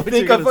makes you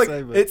think of like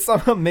it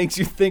somehow makes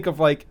you think of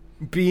like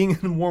being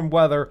in warm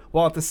weather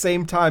while at the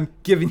same time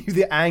giving you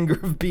the anger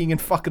of being in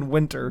fucking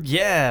winter.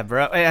 Yeah,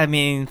 bro. I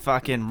mean,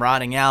 fucking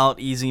Rotting Out,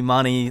 Easy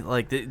Money,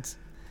 like it's.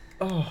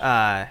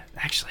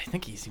 Actually, I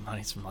think Easy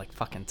Money's from like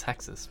fucking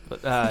Texas,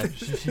 but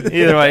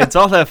either way, it's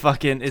all that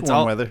fucking. It's warm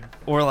all weather,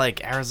 or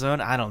like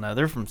Arizona. I don't know.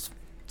 They're from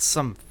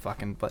some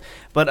fucking, but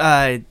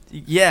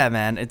yeah,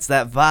 man, it's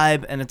that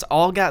vibe, and it's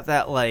all got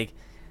that like.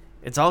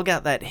 it's all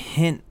got that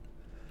hint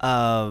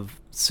of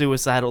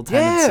suicidal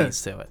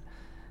tendencies to it.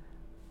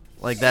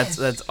 Like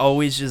that's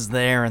always just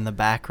there in the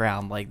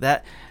background. Like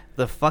that,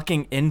 the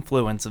fucking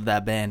influence of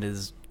that band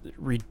is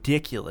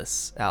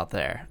ridiculous out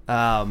there.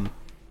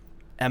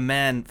 And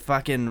man,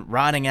 fucking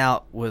Rotting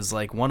Out was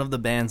like one of the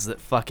bands that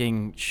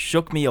fucking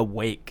shook me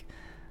awake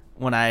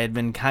when I had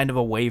been kind of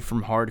away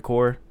from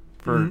hardcore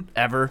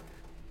forever.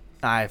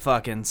 I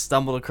fucking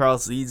stumbled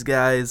across these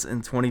guys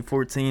in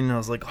 2014 and I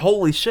was like,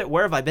 holy shit,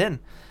 where have I been?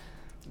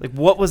 Like,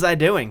 what was I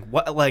doing?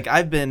 What? Like,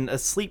 I've been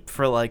asleep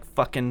for like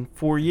fucking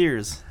 4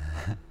 years.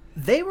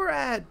 They were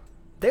at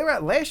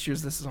last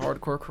year's This Is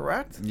Hardcore,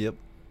 correct? Yep.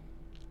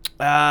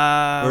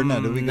 Or no,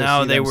 did we go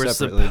no, see they them were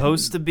separately?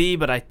 supposed to be,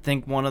 but I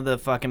think one of the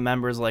fucking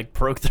members like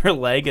broke their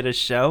leg at a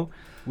show.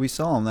 We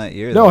saw them that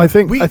year. No, though. I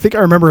think I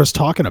remember us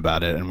talking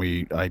about it,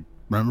 and I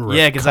remember.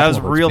 Yeah, because because I was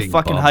real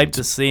fucking hyped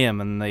to see him,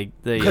 and they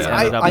 'Cause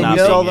ended up I not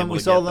know- being we able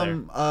to saw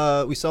get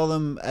there. we saw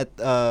them at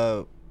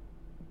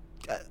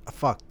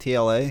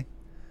TLA.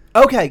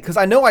 Okay, because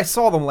I know I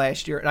saw them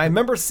last year, and I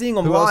remember seeing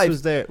them Who else live.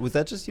 was there? Was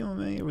that just you and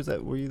me, or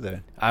were you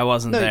there? I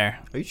wasn't No, there.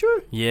 Are you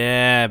sure?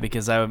 Yeah,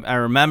 because I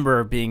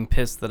remember being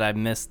pissed that I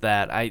missed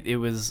that. It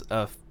was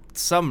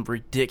some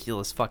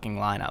ridiculous fucking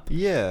lineup.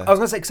 Yeah. I was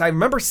gonna say, because I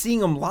remember seeing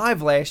them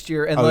live last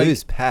year, and it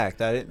was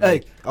packed. I didn't.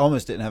 Like- I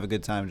almost didn't have a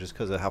good time just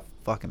because of how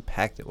fucking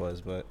packed it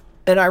was. But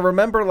and I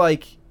remember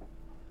like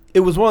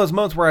it was one of those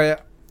moments where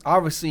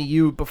obviously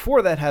you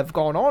before that have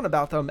gone on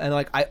about them, and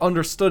like I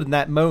understood in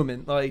that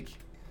moment. Like,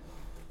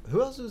 who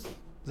else was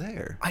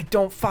there? I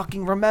don't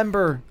fucking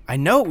remember. I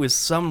know it was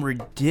some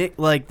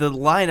like the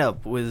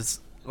lineup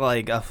was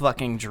like a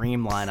fucking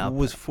dream lineup.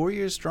 Was 4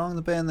 Years Strong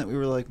the band that we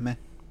were like, meh?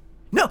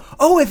 No.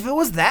 Oh, if it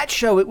was that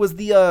show, it was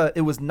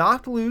it was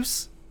Knocked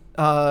Loose.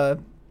 Fuck.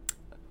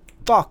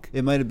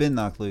 It might have been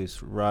Knocked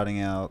Loose, Rotting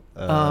Out.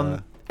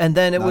 And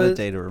then it not a was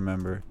day to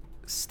remember.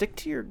 Stick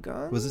to Your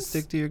Guns. Was it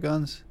Stick to Your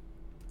Guns?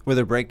 Where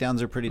their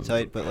breakdowns are pretty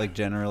tight, but like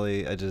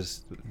generally, I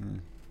just.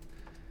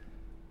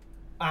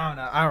 I don't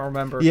know. I don't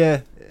remember.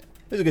 Yeah, it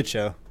was a good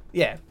show.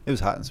 Yeah. It was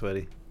hot and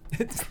sweaty.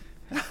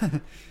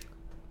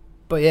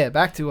 But yeah,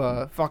 back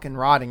to fucking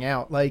Rotting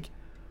Out. Like,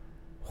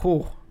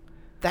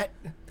 that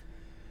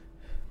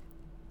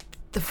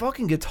the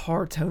fucking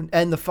guitar tone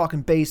and the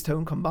fucking bass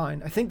tone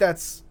combined. I think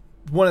that's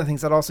one of the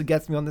things that also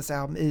gets me on this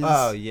album is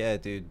Oh yeah,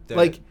 dude. They're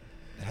like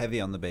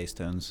heavy on the bass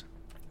tones.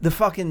 that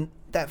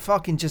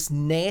fucking just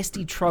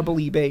nasty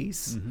trebly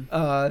bass.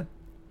 Mhm.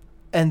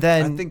 And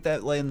then I think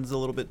that lends a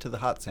little bit to the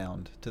hot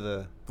sound, to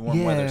the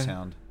warm weather Yeah.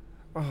 sound.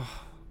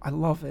 I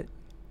love it.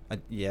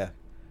 Yeah,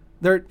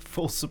 They're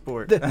full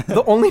support.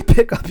 the only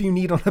pickup you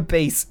need on a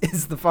bass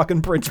is the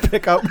fucking bridge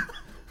pickup.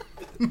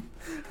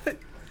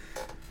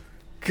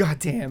 God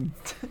damn.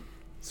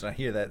 So I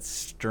hear that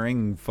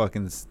string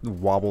fucking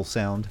wobble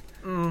sound.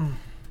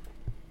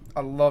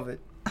 I love it.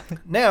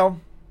 Now,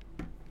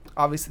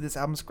 obviously this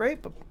album's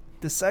great, but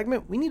this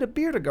segment, we need a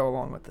beer to go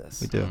along with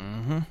this. We do.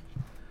 Mm-hmm.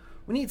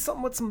 We need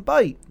something with some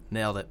bite.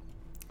 Nailed it.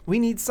 We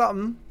need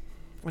something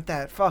with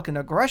that fucking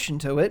aggression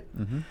to it.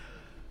 Mm-hmm.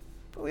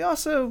 But we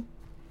also,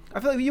 I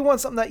feel like you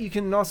want something that you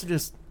can also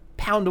just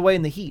pound away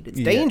in the heat. It's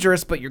Yeah.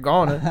 dangerous, but you're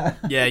gonna.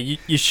 Yeah,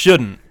 you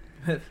shouldn't.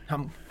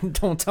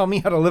 Don't tell me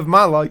how to live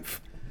my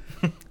life.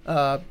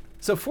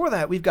 So for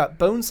that, we've got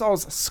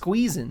Bonesaw's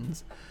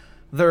Squeezins.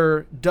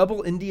 Their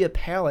double India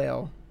Pale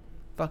Ale.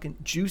 Fucking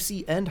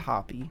juicy and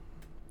hoppy.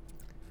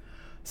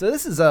 So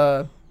this is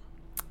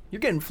you're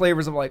getting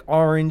flavors of like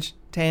orange,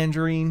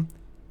 tangerine,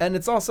 and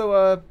it's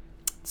also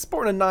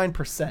sporting a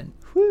 9%.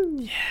 Woo.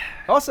 Yeah.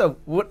 Also,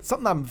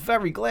 something I'm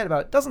very glad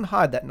about, it doesn't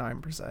hide that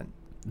 9%.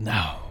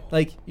 No.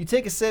 Like, you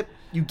take a sip,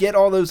 you get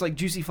all those like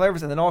juicy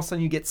flavors, and then all of a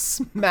sudden you get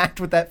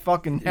smacked with that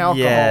fucking alcohol.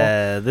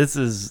 Yeah, this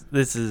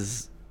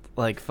is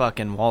like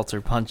fucking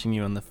Walter punching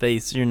you in the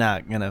face. You're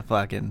not gonna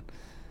fucking.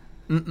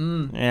 You're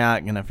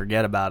not gonna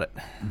forget about it.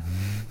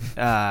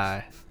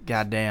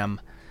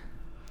 Goddamn.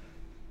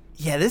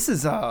 Yeah, this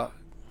is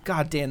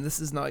goddamn, this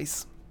is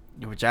nice.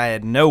 Which I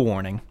had no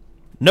warning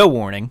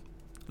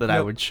that I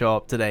Nope. would show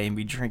up today and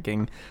be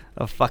drinking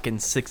a fucking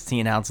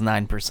 16-ounce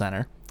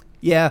 9%er.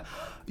 Yeah, As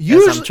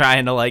usually I'm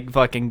trying to like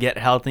fucking get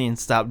healthy and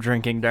stop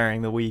drinking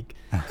during the week.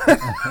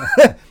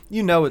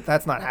 you know it.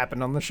 That's not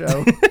happened on the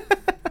show.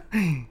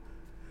 And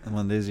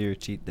Monday's your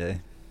cheat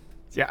day.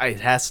 Yeah,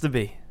 it has to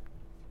be.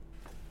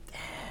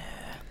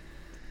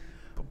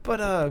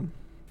 But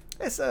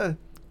it's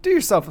do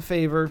yourself a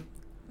favor.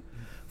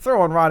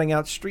 Throw on Rotting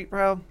Out Street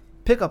Proud.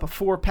 Pick up a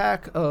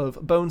 4-pack of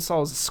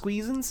Bonesaw's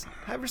Squeezins.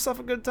 Have yourself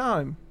a good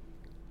time.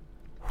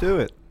 Do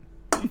it.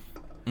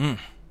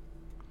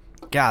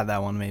 God,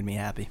 that one made me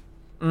happy.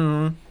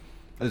 That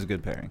was a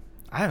good pairing.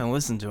 I haven't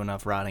listened to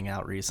enough Rotting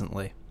Out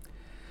recently.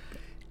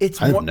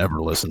 It's I've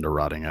never listened to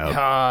Rotting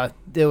Out.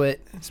 do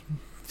it.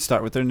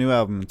 Start with their new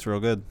album. It's real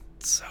good.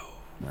 So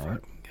fucking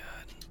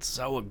good.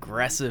 So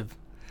aggressive.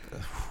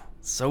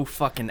 So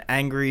fucking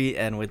angry,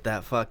 and with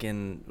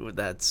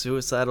that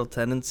suicidal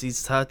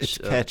tendencies touch. It's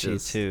catchy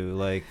too.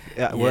 Like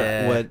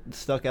Yeah. what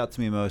stuck out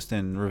to me most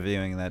in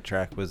reviewing that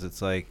track was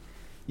it's like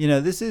You know,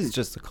 this is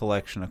just a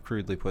collection of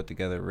crudely put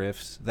together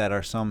riffs that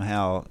are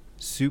somehow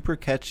super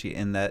catchy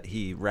in that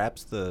he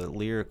wraps the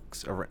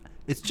lyrics around.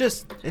 It's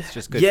just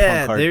good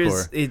Yeah, punk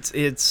hardcore.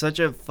 it's such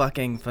a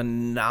fucking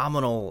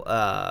phenomenal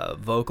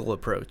vocal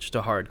approach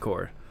to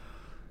hardcore.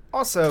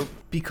 Also,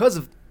 because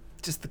of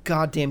just the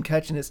goddamn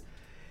catchiness,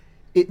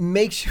 it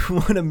makes you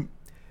want to.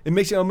 It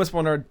makes you almost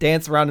want to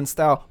dance around in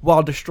style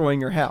while destroying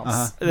your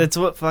house. That's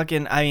what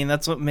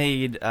that's what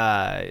made.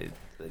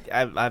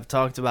 I've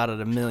talked about it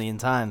a million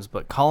times,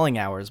 but "Calling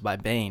Hours" by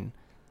Bane,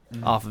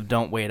 off of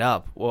 "Don't Wait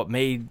Up." What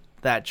made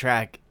that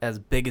track as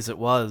big as it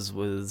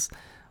was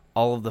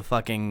all of the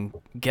fucking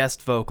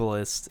guest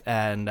vocalists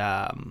and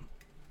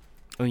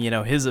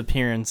his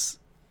appearance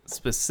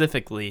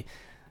specifically,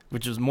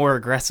 which was more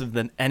aggressive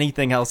than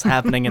anything else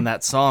happening in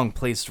that song,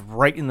 placed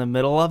right in the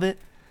middle of it,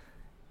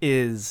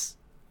 is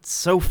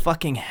so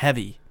fucking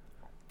heavy.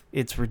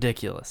 It's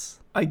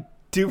ridiculous. I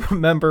do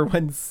remember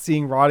when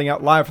seeing Rotting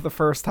Out live for the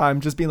first time,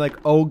 just being like,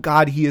 "Oh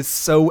God, he is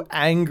so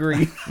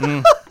angry."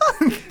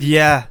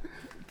 Yeah,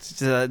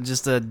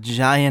 just a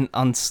giant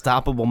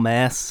unstoppable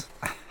mass.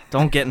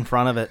 Don't get in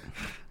front of it.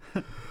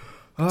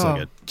 It's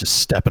like just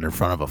stepping in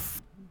front of a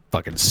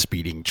fucking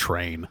speeding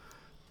train.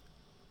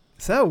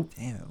 So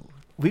Damn,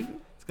 we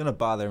it's gonna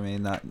bother me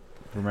not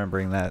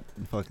remembering that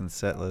fucking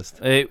set list.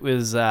 It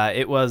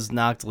was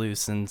Knocked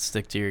Loose and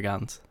Stick to Your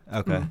Guns.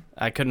 Okay.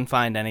 I couldn't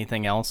find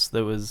anything else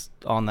that was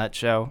on that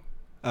show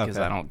because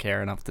Okay. I don't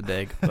care enough to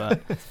dig.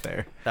 But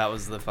Fair. that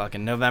was the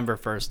fucking November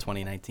 1st,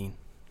 2019.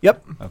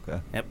 Yep.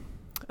 Okay.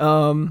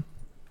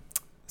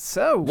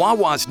 So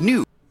Wawa's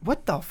new.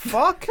 what the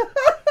fuck?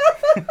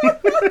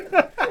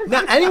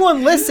 Now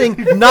anyone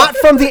listening, not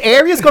from the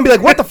area, is gonna be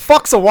like, "What the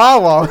fuck's a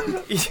Wawa?"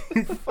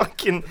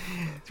 Fucking.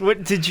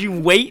 What did you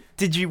wait?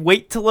 Did you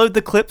wait to load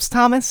the clips,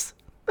 Thomas?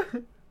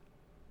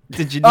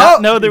 Did you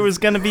not know there was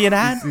going to be an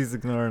ad? He's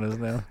ignoring us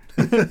now.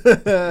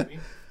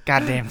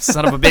 Goddamn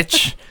son of a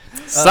bitch.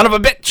 Son of a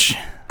bitch.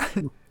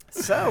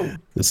 So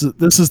This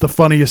is the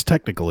funniest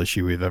technical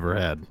issue we've ever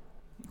had.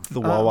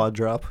 The Wawa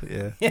drop.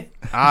 Yeah.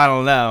 I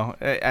don't know.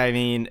 I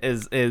mean,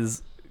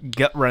 as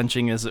gut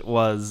wrenching as it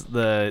was,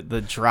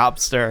 the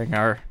drops during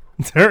our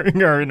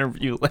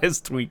interview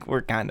last week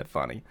were kind of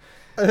funny.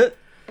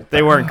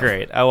 They weren't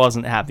great. I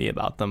wasn't happy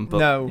about them, but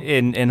No.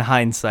 in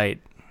hindsight,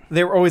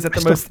 they were always at the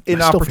I still most feel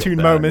inopportune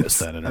bad I missed moments.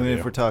 that I mean, interview.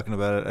 if we're talking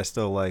about it, I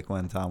still like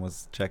when Tom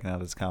was checking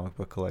out his comic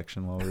book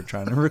collection while we were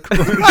trying to record.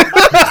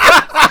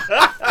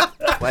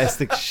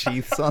 Plastic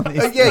sheaths on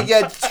these. Yeah.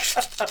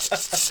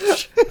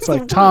 It's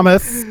like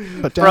Thomas.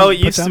 Put down, bro, it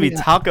put used to down be the-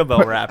 Taco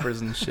Bell rappers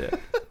and shit.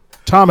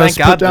 Thomas,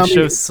 Thank God put down, the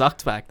show the,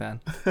 sucked back then.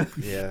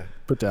 Yeah.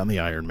 put down the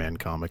Iron Man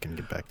comic and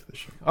get back to the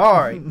show. All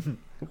right.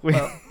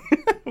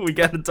 We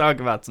got to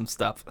talk about some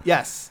stuff.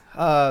 Yes.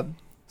 Yeah,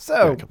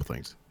 So a couple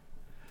things.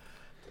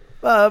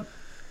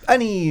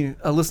 any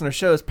listener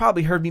shows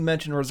probably heard me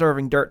mention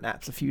reserving dirt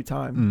naps a few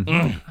times.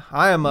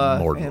 I am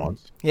More than fan.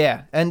 once.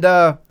 Yeah, and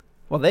well,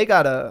 they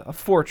got a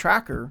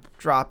 4-tracker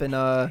dropping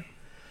right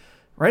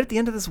at the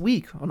end of this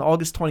week on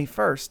August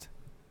 21st,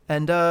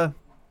 and up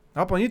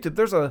on YouTube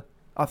there's a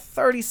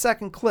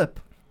 30-second clip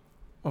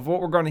of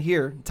what we're going to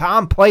hear.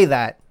 Tom, play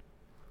that.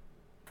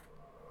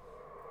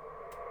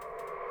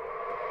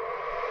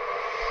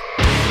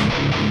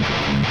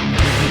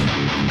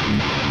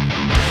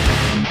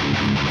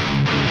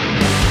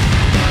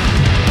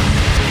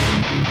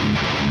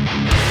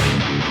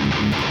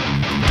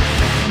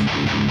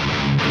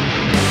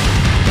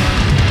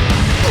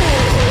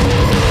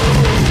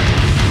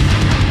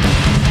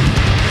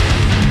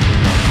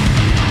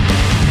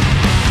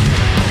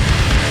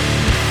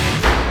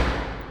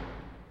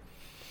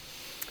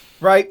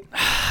 Right?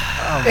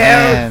 Oh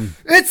man.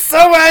 It's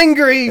so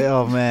angry.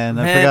 Oh man.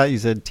 I Man. forgot you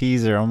said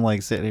teaser. I'm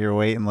like sitting here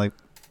waiting, like,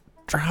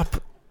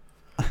 drop.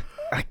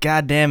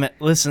 God damn it.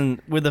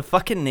 Listen, with a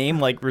fucking name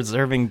like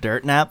Reserving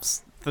Dirt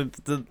Naps,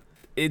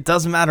 it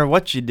doesn't matter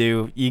what you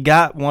do. You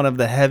got one of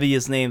the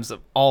heaviest names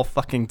of all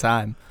fucking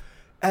time.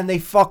 And they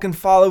fucking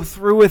follow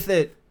through with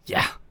it.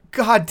 Yeah.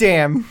 God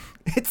damn.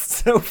 It's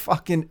so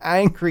fucking Did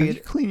angry.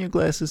 you clean your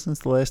glasses since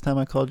the last time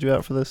I called you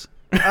out for this?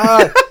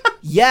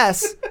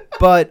 Yes,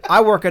 but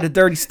I work at a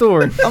dirty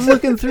store. I'm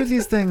looking through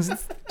these things.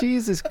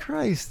 Jesus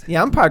Christ.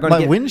 Yeah, I'm probably My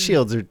going to get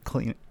windshields are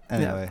clean. yeah,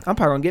 Anyway. I'm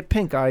probably going to get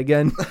pink eye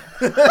again.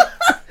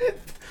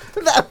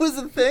 That was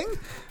a thing?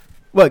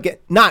 Well,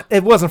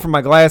 it wasn't from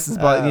my glasses,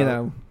 but you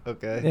know,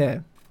 Okay. yeah.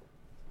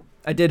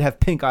 I did have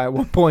pink eye at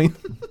one point.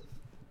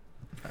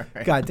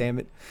 Alright. God damn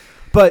it.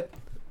 But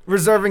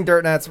Reserving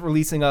Dirt Nats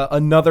releasing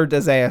another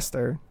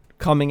disaster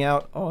coming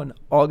out on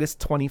August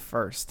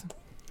 21st.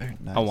 Very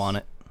nice. I want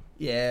it.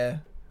 Yeah.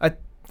 I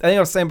think I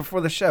was saying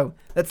before the show,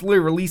 that's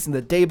literally releasing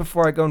the day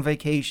before I go on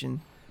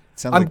vacation. It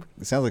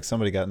sounds like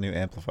somebody got new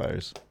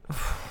amplifiers.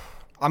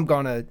 I'm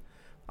gonna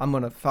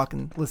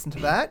fucking listen to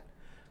that,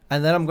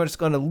 and then I'm just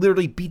gonna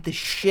literally beat the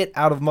shit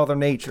out of Mother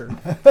Nature.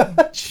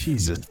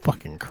 Jesus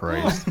fucking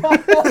Christ.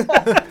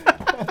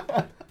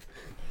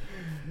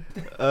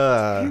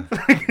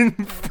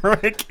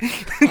 Frick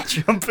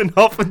jumping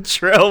off a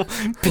trail,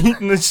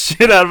 beating the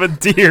shit out of a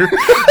deer.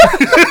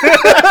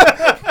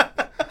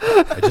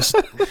 I just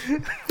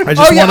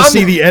want to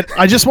see the end.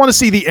 I just want to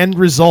see the end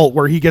result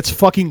where he gets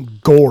fucking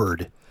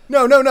gored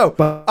No.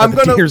 by I'm the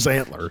gonna deer's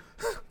antler.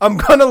 I'm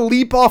gonna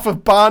leap off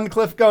of Bond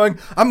Cliff going,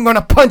 I'm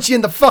gonna punch you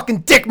in the fucking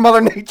dick,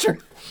 Mother Nature.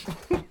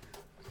 All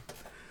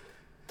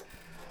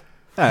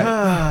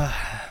right.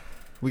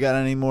 We got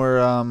any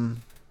more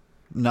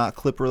not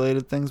clip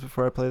related things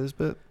before I play this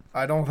bit?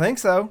 I don't think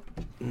so.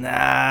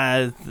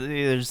 Nah,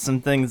 there's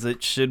some things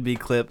that should be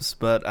clips,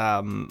 but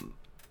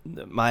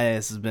my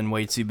ass has been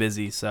way too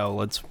busy, so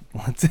let's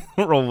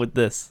roll with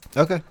this.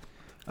 Okay.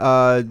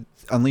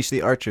 Unleash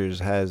the Archers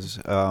has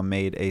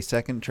made a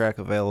second track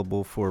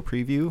available for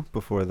preview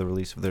before the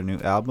release of their new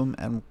album,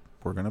 and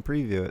we're going to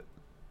preview it.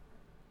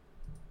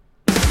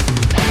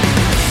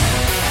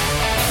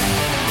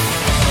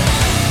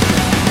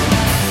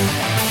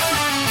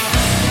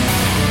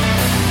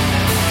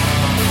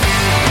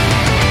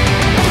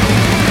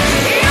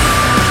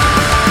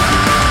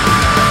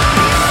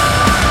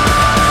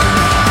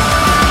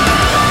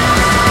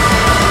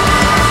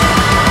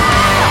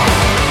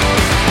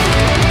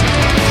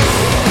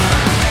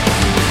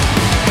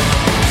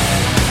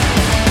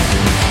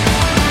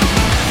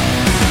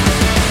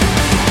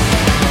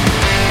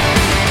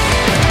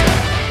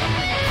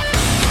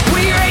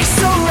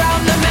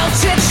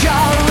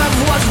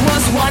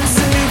 Once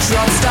a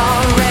neutron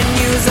star and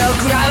use our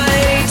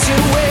gravity to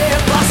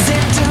whip us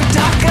into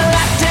dark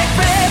galactic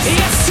ribs.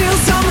 Yet still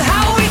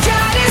somehow we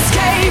can't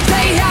escape.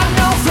 They have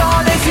no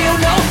flaw, they feel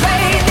no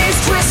pain. These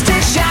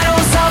twisted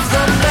shadows of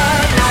the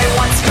man I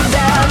once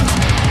condemned.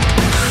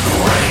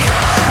 Wake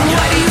up.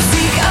 Why do you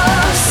seek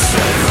us?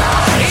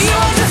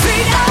 You'll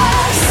defeat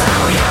us.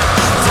 Oh,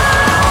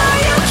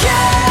 you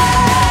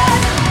can.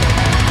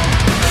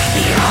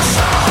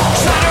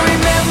 Try to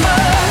remember.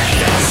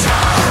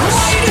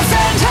 Why you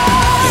defend her?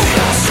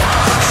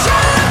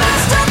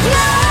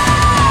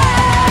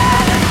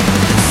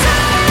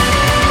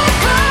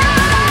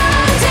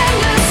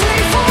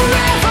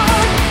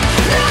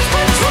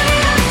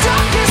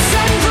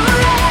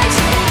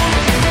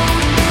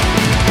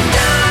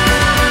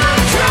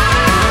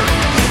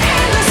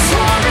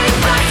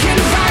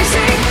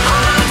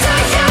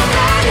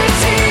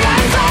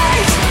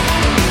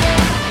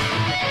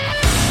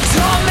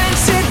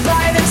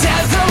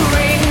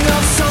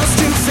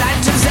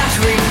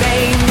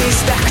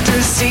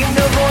 Seem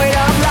to void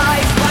of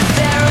life, but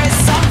there is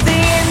something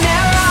in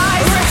their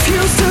eyes.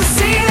 Refuse to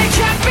see they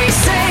can't be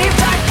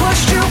saved. I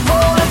pushed you,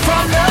 pulled them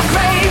from the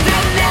grave,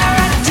 and their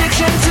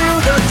addiction to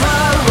the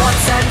blood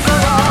once and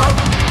for all.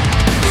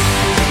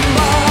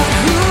 But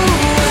who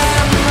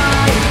am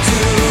I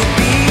to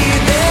be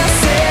their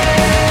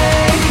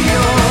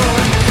savior?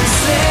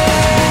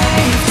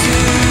 Slave to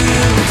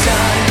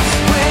time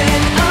when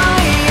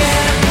I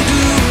am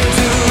doomed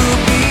to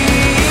be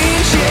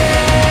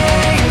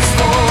chains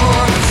for.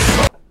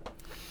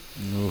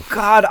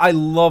 God, I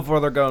love where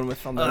they're going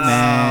with on this.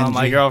 Man,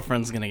 My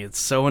girlfriend's gonna get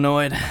so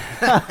annoyed.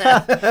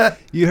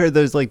 You heard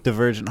those like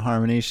divergent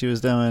harmonies she was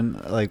doing?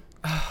 Like,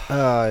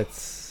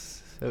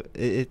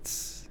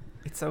 it's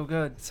so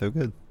good. so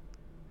good.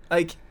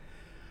 Like,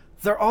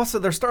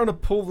 they're starting to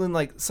pull in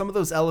like some of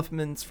those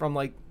elements from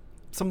like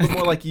some of the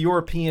more like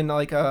European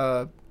like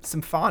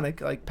symphonic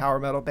like power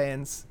metal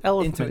bands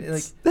into it.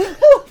 Like,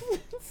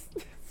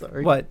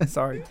 Sorry. what?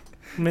 Sorry.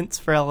 Mints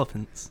for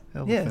elephants.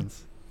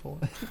 Elephants.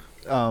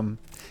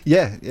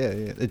 Yeah.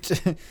 It's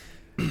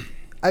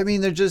I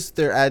mean,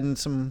 they're adding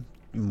some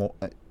more.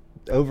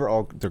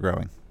 Overall, they're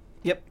growing.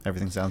 Yep.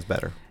 Everything sounds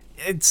better.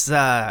 It's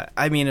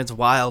I mean, it's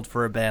wild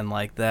for a band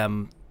like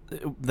them.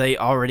 They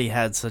already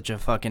had such a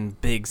fucking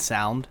big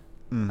sound.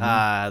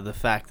 The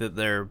fact that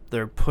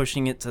they're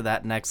pushing it to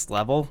that next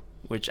level,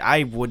 which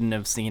I wouldn't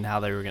have seen how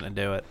they were gonna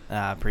do it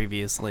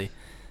previously.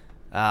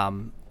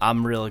 I'm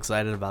real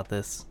excited about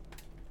this.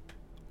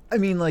 I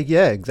mean, like,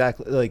 yeah,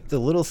 exactly. Like, the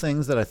little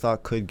things that I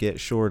thought could get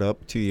shored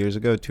up 2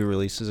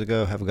 releases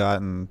ago, have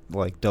gotten,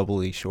 like,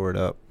 doubly shored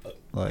up.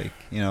 Like,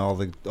 you know,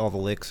 all the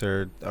licks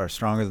are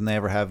stronger than they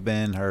ever have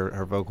been.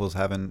 Her vocals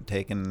haven't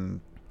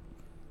taken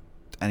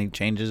any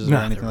changes or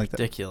anything like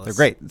ridiculous. that.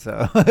 They're great.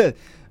 So,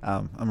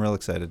 I'm real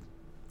excited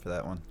for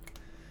that one.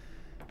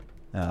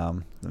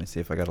 Let me see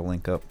if I got a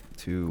link up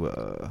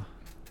to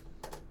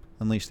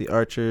Unleash the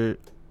Archer,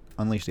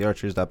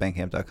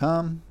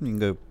 unleashthearchers.bandcamp.com. You can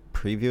go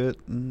preview it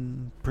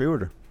and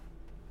pre-order.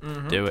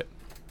 Do it.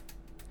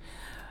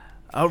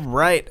 All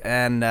right,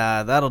 and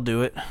that'll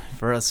do it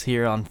for us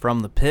here on From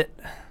the Pit.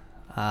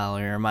 I'll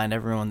remind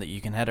everyone that you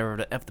can head over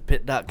to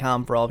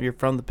fthepit.com for all of your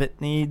From the Pit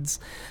needs,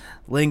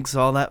 links,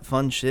 all that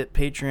fun shit.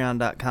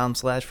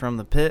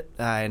 Patreon.com/FromThePit.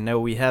 I know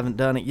we haven't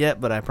done it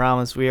yet, but I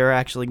promise we are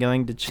actually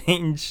going to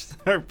change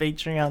our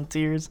Patreon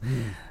tiers.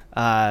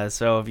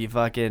 So if you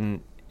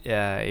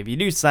if you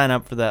do sign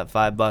up for that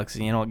 $5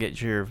 and you don't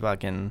get your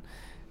fucking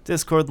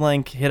Discord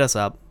link, hit us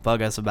up,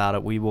 bug us about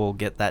it. We will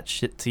get that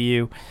shit to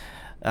you.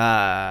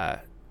 Because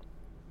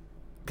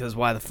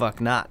why the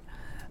fuck not?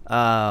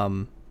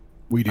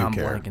 We do I'm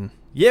care. blanking.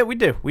 Yeah, we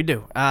do. We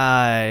do.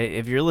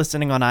 If you're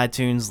listening on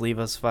iTunes, leave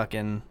us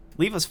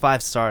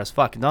 5 stars.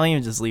 Fuck, don't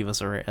even just leave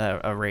us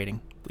a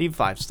rating. Leave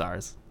 5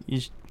 stars.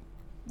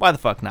 Why the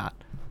fuck not?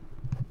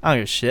 I don't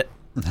give a shit.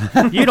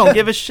 You don't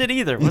give a shit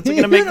either. What's it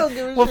gonna make?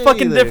 What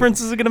fucking difference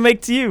is it gonna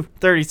make to you?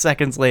 30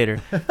 seconds later,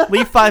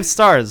 leave 5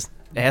 stars,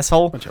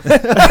 asshole. Bunch of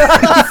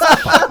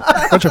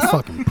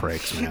fucking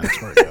pricks, man. I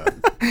swear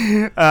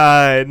to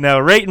God. No,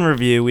 rate and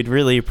review. We'd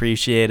really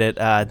appreciate it.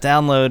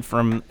 Download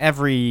from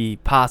every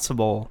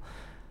possible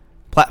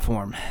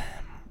platform.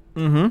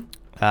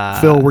 Mm-hmm.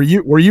 Phil,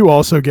 were you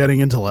also getting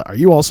into? Are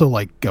you also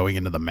like going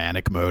into the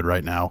manic mode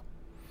right now?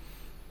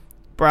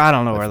 Bro, I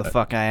don't know where the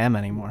fuck I am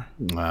anymore.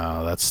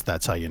 No,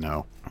 that's how you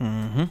know.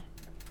 Mm-hmm.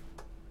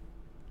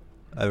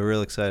 I have a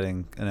real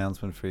exciting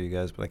announcement for you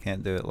guys, but I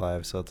can't do it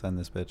live, so let's end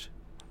this bitch.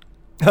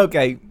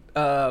 Okay.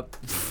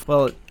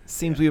 Well, it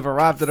seems we've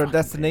arrived at our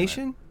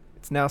destination.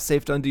 It's now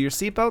safe to undo your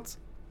seatbelts.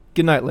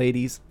 Good night,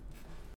 ladies.